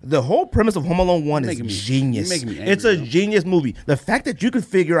all, the whole premise of Home Alone 1 is making me- genius. you're making me angry, It's a bro. genius movie. The fact that you can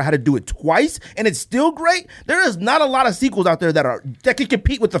figure out how to do it twice and it's still great, there is not a lot of sequels out there that can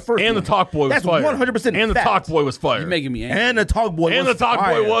compete with the first And one. the Talk Boy was That's fire. 100% And the fact. Talk Boy was fire. You're making me angry. And the Talk Boy And was the Talk Boy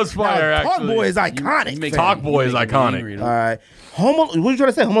fire. was fire, Now, Talk actually. Boy is iconic. make fam. Talk Boy is You're making me iconic. angry, All dog. right. Home Alone, what are you trying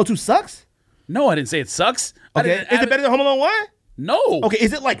to say? Home Alone 2 sucks? No, I didn't say it sucks. I Okay. didn't Is add it better than Home Alone 1? No. Okay,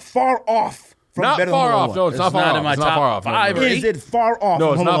 is it like far off from Not better far than Home off. Alone No, 1? it's not far not in off. my It's not top far off. No, five no. or Is it far off? No,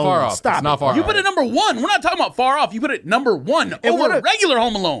 from it's Home not Alone far 1? off. Stop It's not it. far You off. put it number 1. We're not talking about far off. You put it number 1 over what if- regular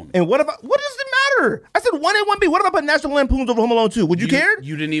Home Alone. And what does it matter? I said 1A, 1B. What if I put National Lampoons over Home Alone 2? Would you care?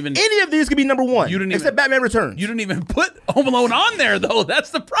 You didn't even. Any of these could be number 1. You didn't even- except Batman Returns. You didn't even put Home Alone on there, though. That's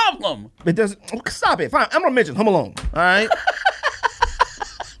the problem. It doesn't. Stop it. Fine. I'm gonna mention Home Alone. All right.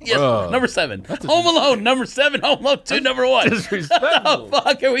 Yes, number 7. Home Alone, number 7. Home Alone 2, number 1. Disrespectful. What the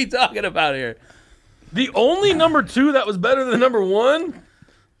fuck are we talking about here? The only number 2 that was better than number 1?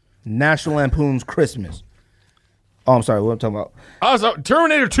 National Lampoon's Christmas. Oh, I'm sorry. What am I talking about?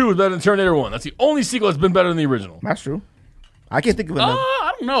 Terminator 2 is better than Terminator 1. That's the only sequel that's been better than the original. That's true. I can't think of another.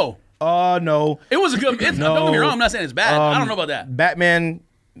 I don't know. No. It was a good. Don't get me wrong. I'm not saying it's bad. I don't know about that. Batman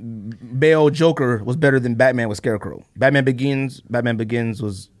Bale Joker was better than Batman with Scarecrow. Batman Begins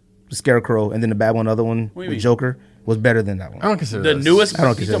was the Scarecrow, and then the other one do you with mean? Joker was better than that one. I don't consider The that. newest. I don't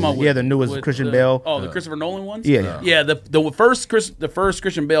you consider talking about that. Yeah, the newest with Christian Bale. Oh, the Christopher Nolan ones. Yeah. yeah. The first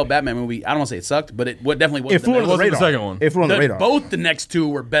Christian Bale Batman movie. I don't want to say it sucked, but it definitely It wasn't. flew the under the wasn't the radar. second one. It flew on the radar. Both the next two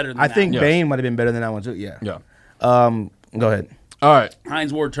were better than I that think one. Bane might have been better than that one too. Yeah. Yeah. Go ahead. All right.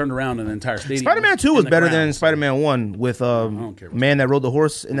 Heinz Ward turned around an entire stadium. Spider-Man 2 was better than Spider-Man 1 with care about man that rode the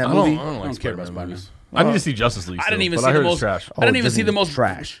horse in that I movie. don't like don't care about Spider-Man Spider-Man. movies. I need to see Justice League. I didn't still, even but see I the heard it's most. trash. I didn't even Justice see the League most is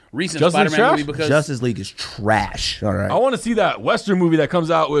trash. recent Justice Spider-Man trash? movie because Justice League is trash. All right. I want to see that Western movie that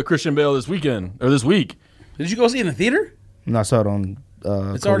comes out with Christian Bale this weekend or this week. Did you go see it in the theater? No, I saw it on.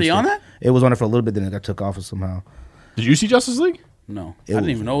 It's already on that? It was on it for a little bit, then it got took off somehow. Did you see Justice League? No, I didn't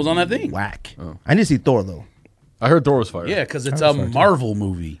even know it was on that thing. Whack. I need to see Thor though. I heard Thor was fire. Yeah, because it's a Marvel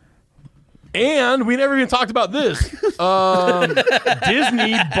movie. And we never even talked about this.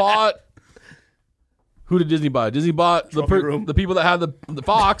 Disney bought. Who did Disney buy? Disney bought the people that had the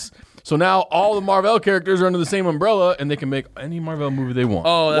Fox. So now all the Marvel characters are under the same umbrella, and they can make any Marvel movie they want.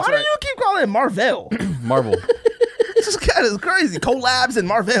 Oh, that's Why right. do you keep calling it Marvel? Marvel. This guy is crazy. Collabs and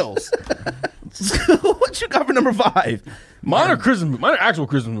Marvels. What you got for number 5? Mine are actual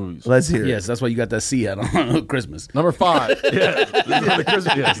Christmas movies. Let's hear it. Yes, that's why you got that C hat on Christmas. Number 5. Yeah, this is for the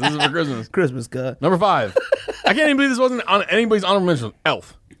Christmas. Yes, this is for Christmas. Christmas cut. Number 5. I can't even believe this wasn't on anybody's honorable mention.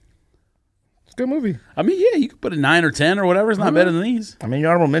 Elf. It's a good movie. I mean, yeah, you could put a 9 or 10 or whatever. It's not better than these. I mean, your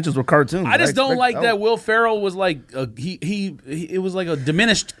honorable mentions were cartoons. I just don't like that Elf. Will Ferrell was like it was like a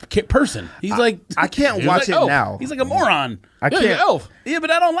diminished person. He's like I can't watch like it Elf. now. He's like a moron. I Yeah, can't. Elf. Yeah,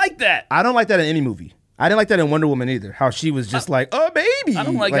 but I don't like that. I don't like that in any movie. I didn't like that in Wonder Woman either. How she was just like, oh baby. I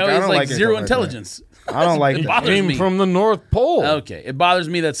don't like how he's like it zero like intelligence. that. I don't like It that. bothers Came me. from the North Pole. Okay, it bothers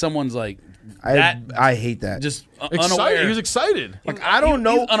me that someone's like I hate that. just Excited. unaware. He was excited. Like, I don't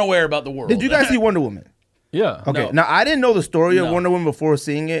know. He's unaware about the world. Did you guys see Wonder Woman? Yeah. Okay, No. now I didn't know the story of No. Wonder Woman before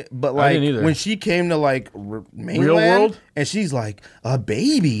seeing it, but I like didn't either. when she came to like mainland, Real world? and she's like a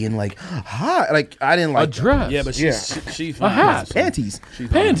baby and like hot, like I didn't like A dress. Yeah, but she's fine. A hat. that. Panties.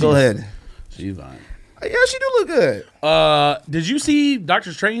 Panties. Go ahead. She's fine. Yeah, she do look good. Did you see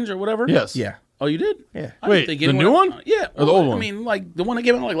Doctor Strange or whatever? Yes. Yeah. Oh, you did? Yeah. I Wait, didn't think the anyone- new one? Yeah. Or the old one? I mean, like the one that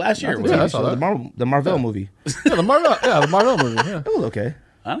came out like last year. Yeah, I saw that. The Marvel movie. Yeah, the Marvel movie. Yeah. It was okay.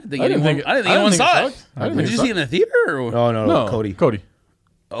 I didn't think I didn't anyone. think- I didn't think I anyone didn't saw think it it. sucked. I didn't Did think you it see it in the theater? Or? No, No, Cody. Cody.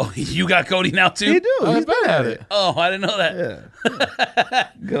 Oh, you got Cody now too. He do. I He's bet bad at it. Oh, I didn't know that. Yeah.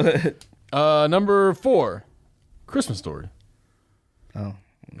 Go ahead. Number 4. Christmas Story. Oh,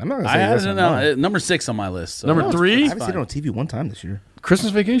 I'm not gonna I say had this it one. on number 6 on my list. So. Number No, 3. I haven't seen it on TV one time this year.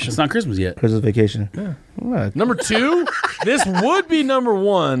 Christmas Vacation. It's not Christmas yet. Christmas Vacation. Yeah. What? Number 2. This would be number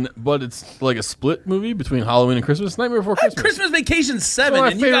 1, but it's like a split movie between Halloween and Christmas. Nightmare Before Christmas. Christmas Vacation 7, one of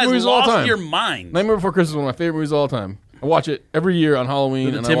my and you favorite guys movies of all lost time. your mind. Nightmare Before Christmas is one of my favorite movies of all time. I watch it every year on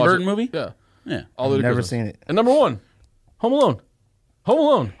Halloween. The and Tim I watch Burton it, movie? Yeah. Yeah. All the way to Never Christmas. seen it. And number 1, Home Alone. Home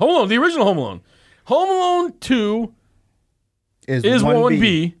Alone. Home Alone. The original Home Alone. Home Alone 2 is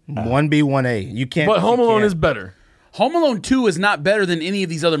 1B. 1B, 1A. You can't. But Home you Alone can't. is better. Home Alone 2 is not better than any of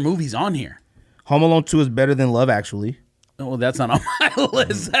these other movies on here. Home Alone 2 is better than Love Actually. Oh, that's not on my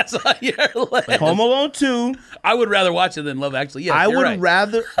list. That's on your list. Home Alone 2. I would rather watch it than Love Actually. Yes, I you're would right.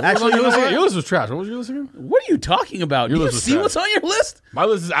 rather. Actually, you know what? Your list was trash. What was your list again? What are you talking about? Do you list was see trash. what's on your list? My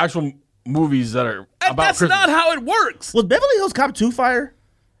list is actual movies that are about That's Christmas. not how it works. Was Beverly Hills Cop 2 fire?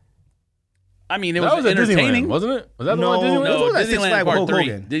 I mean, it That was at entertaining. Disneyland, wasn't it? Was that the No, one at Disneyland? That's No, what that Six Disneyland Flags with Part Hulk 3.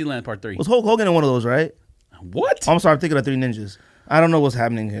 Hogan. Disneyland Part 3. Was Hulk Hogan in one of those, right? What? I'm sorry, I'm thinking of Three Ninjas. I don't know what's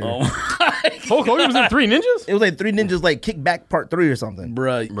happening here. Hulk Hogan was in Three Ninjas? It was like Three Ninjas, like Kickback Part 3 or something.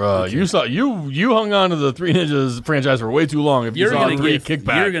 Bruh. Bro, you hung on to the Three Ninjas franchise for way too long. If you You're saw gonna three get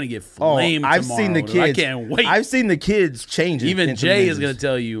kickback, You're gonna get Oh, flamed. I've tomorrow. seen the kids. I can't wait. I've seen the kids change. Even into Jay Ninjas. is gonna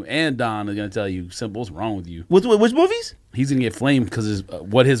tell you, and Don is gonna tell you, simple. What's wrong with you? Which movies? He's gonna get flamed because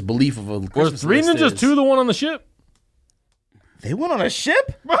what his belief of a was Christmas Three list Ninjas is. 2 the one on the ship? They went on a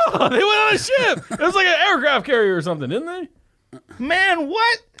ship? Bro, they went on a ship. It was like an aircraft carrier or something, didn't they? Man,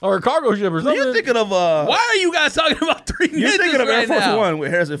 what? Or a cargo ship or something. You're thinking of Why are you guys talking about Three Ninjas You're thinking of Air right Force now? One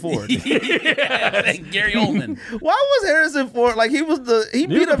with Harrison Ford. Yeah, and Gary Oldman. Why was Harrison Ford like he beat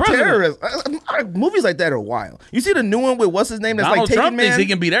the up president. terrorists? Movies like that are wild. You see the new one with what's his name? That's Donald like Taken Trump thinks Man. he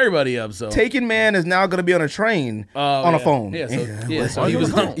can beat everybody up. So Taken Man is now going to be on a train on a phone. Yeah, so Why he is was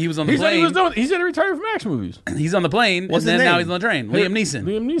he on on, he was on the He said he was plane. done. He said he retired from action movies. He's on the plane, What's and his then now name? he's on the train. Liam Neeson.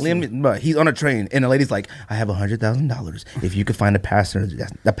 Liam Neeson. But he's on a train, and the lady's like, "I have $100,000 if you could find a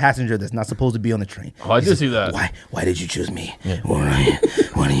passenger that's not supposed to be on the train." Oh, I did see that. Why did you choose me?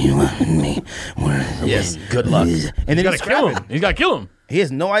 Why do you want me? Yes, good luck. And then He's got he's to kill him. scrapping. He's got to kill him. He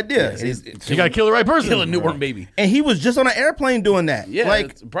has no idea. You got to kill the right person. Kill a newborn baby. And he was just on an airplane doing that. Yeah, like,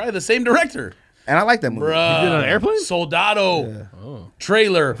 it's probably the same director. and I like that movie. Bruh. He did it on an airplane? Soldado.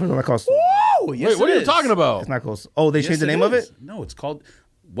 Trailer. What's it called? Whoa, yes, Wait, what it are you is. talking about? It's not called. Oh, they Yes, changed the name of is. it. No, it's called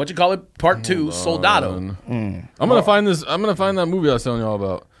what you call it? Part 2, Soldado. I'm gonna find this. I'm gonna find that movie I was telling y'all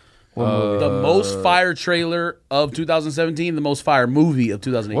about. The most fire trailer of 2017. The most fire movie of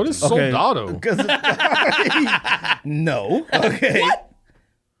 2018. What is Okay. Soldado? No. Okay.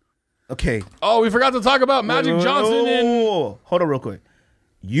 Okay. Oh, we forgot to talk about Magic Johnson and Hold on real quick.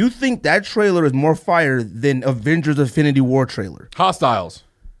 You think that trailer is more fire than Avengers Infinity War trailer? Hostiles.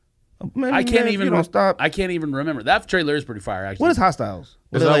 Man, I can't if even you don't stop. I can't even remember. That trailer is pretty fire, actually. What is Hostiles?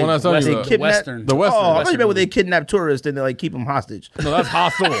 Is that one I was telling you about? The Western. The Western. Oh, I thought you meant when they kidnap tourists and they like keep them hostage. No, that's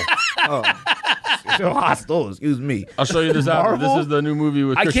Hostile. So hostile, excuse me. I'll show you this after. Marvel? This is the new movie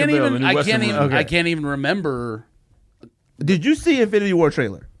with Christian Bale. The new Western movie. I can't even remember. Did you see Infinity War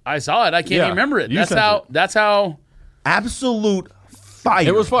trailer? I saw it. I can't even remember it. You That's sent how. it. That's how. Absolute fire.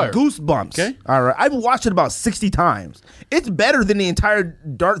 It was fire. Goosebumps. Okay. All right. I've watched it about 60 times. It's better than the entire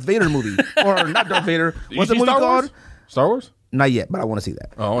Darth Vader movie. Or not Darth Vader. What's the You see movie Star called? Wars? Star Wars? Not yet, but I want to see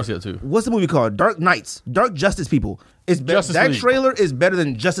that. Oh, I want to see that too. What's the movie called? Dark Knights. Dark Justice People. It's Justice that League. trailer is better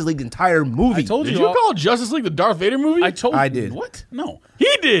than Justice League entire movie. I told Did you. you call Justice League the Darth Vader movie? I did. What? No. He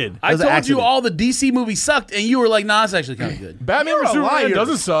did. I was an told you accident. all the DC movies sucked, and you were like, "Nah, it's actually kind of good." Batman You're vs a liar. Superman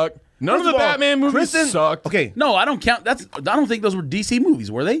doesn't suck. None First of the all, Batman movies Kristen- sucked. Okay. No, I don't count. I don't think those were DC movies,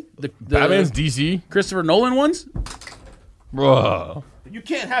 were they? The Batman's DC. Christopher Nolan ones. Bruh. You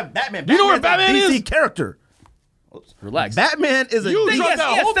can't have Batman. Do you know where Batman's a Batman DC is? character. Relax. Batman is a You DC. shot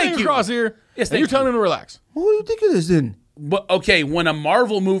that whole thank thing you. across here, Yes, and you're thank telling you. him to relax. What do you think it is then? But okay, when a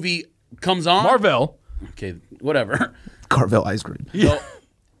Marvel movie comes on, Marvel. okay, whatever. Carvel ice cream. So,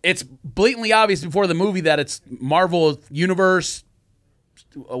 it's blatantly obvious before the movie that it's Marvel Universe,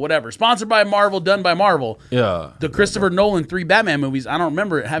 whatever, sponsored by Marvel, done by Marvel. Yeah. The Christopher Nolan 3 Batman movies, I don't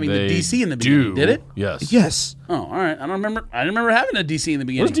remember it having They the DC in the beginning. do. Did it? Yes. Yes. Oh, all right. I didn't remember having a DC in the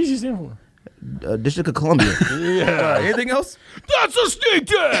beginning. What does DC stand for? District of Columbia. Yeah. Anything else? That's a sneak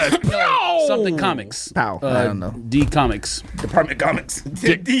test. Pow! Something comics. Pow. I don't know. D Comics. Department Comics.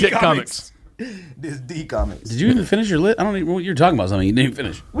 Dick Comics. This D Comics. Did you even finish your list? I don't even. You're talking about something you didn't even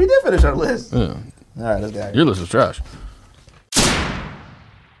finish. We did finish our list. Yeah. All right, let's go. Your list is trash.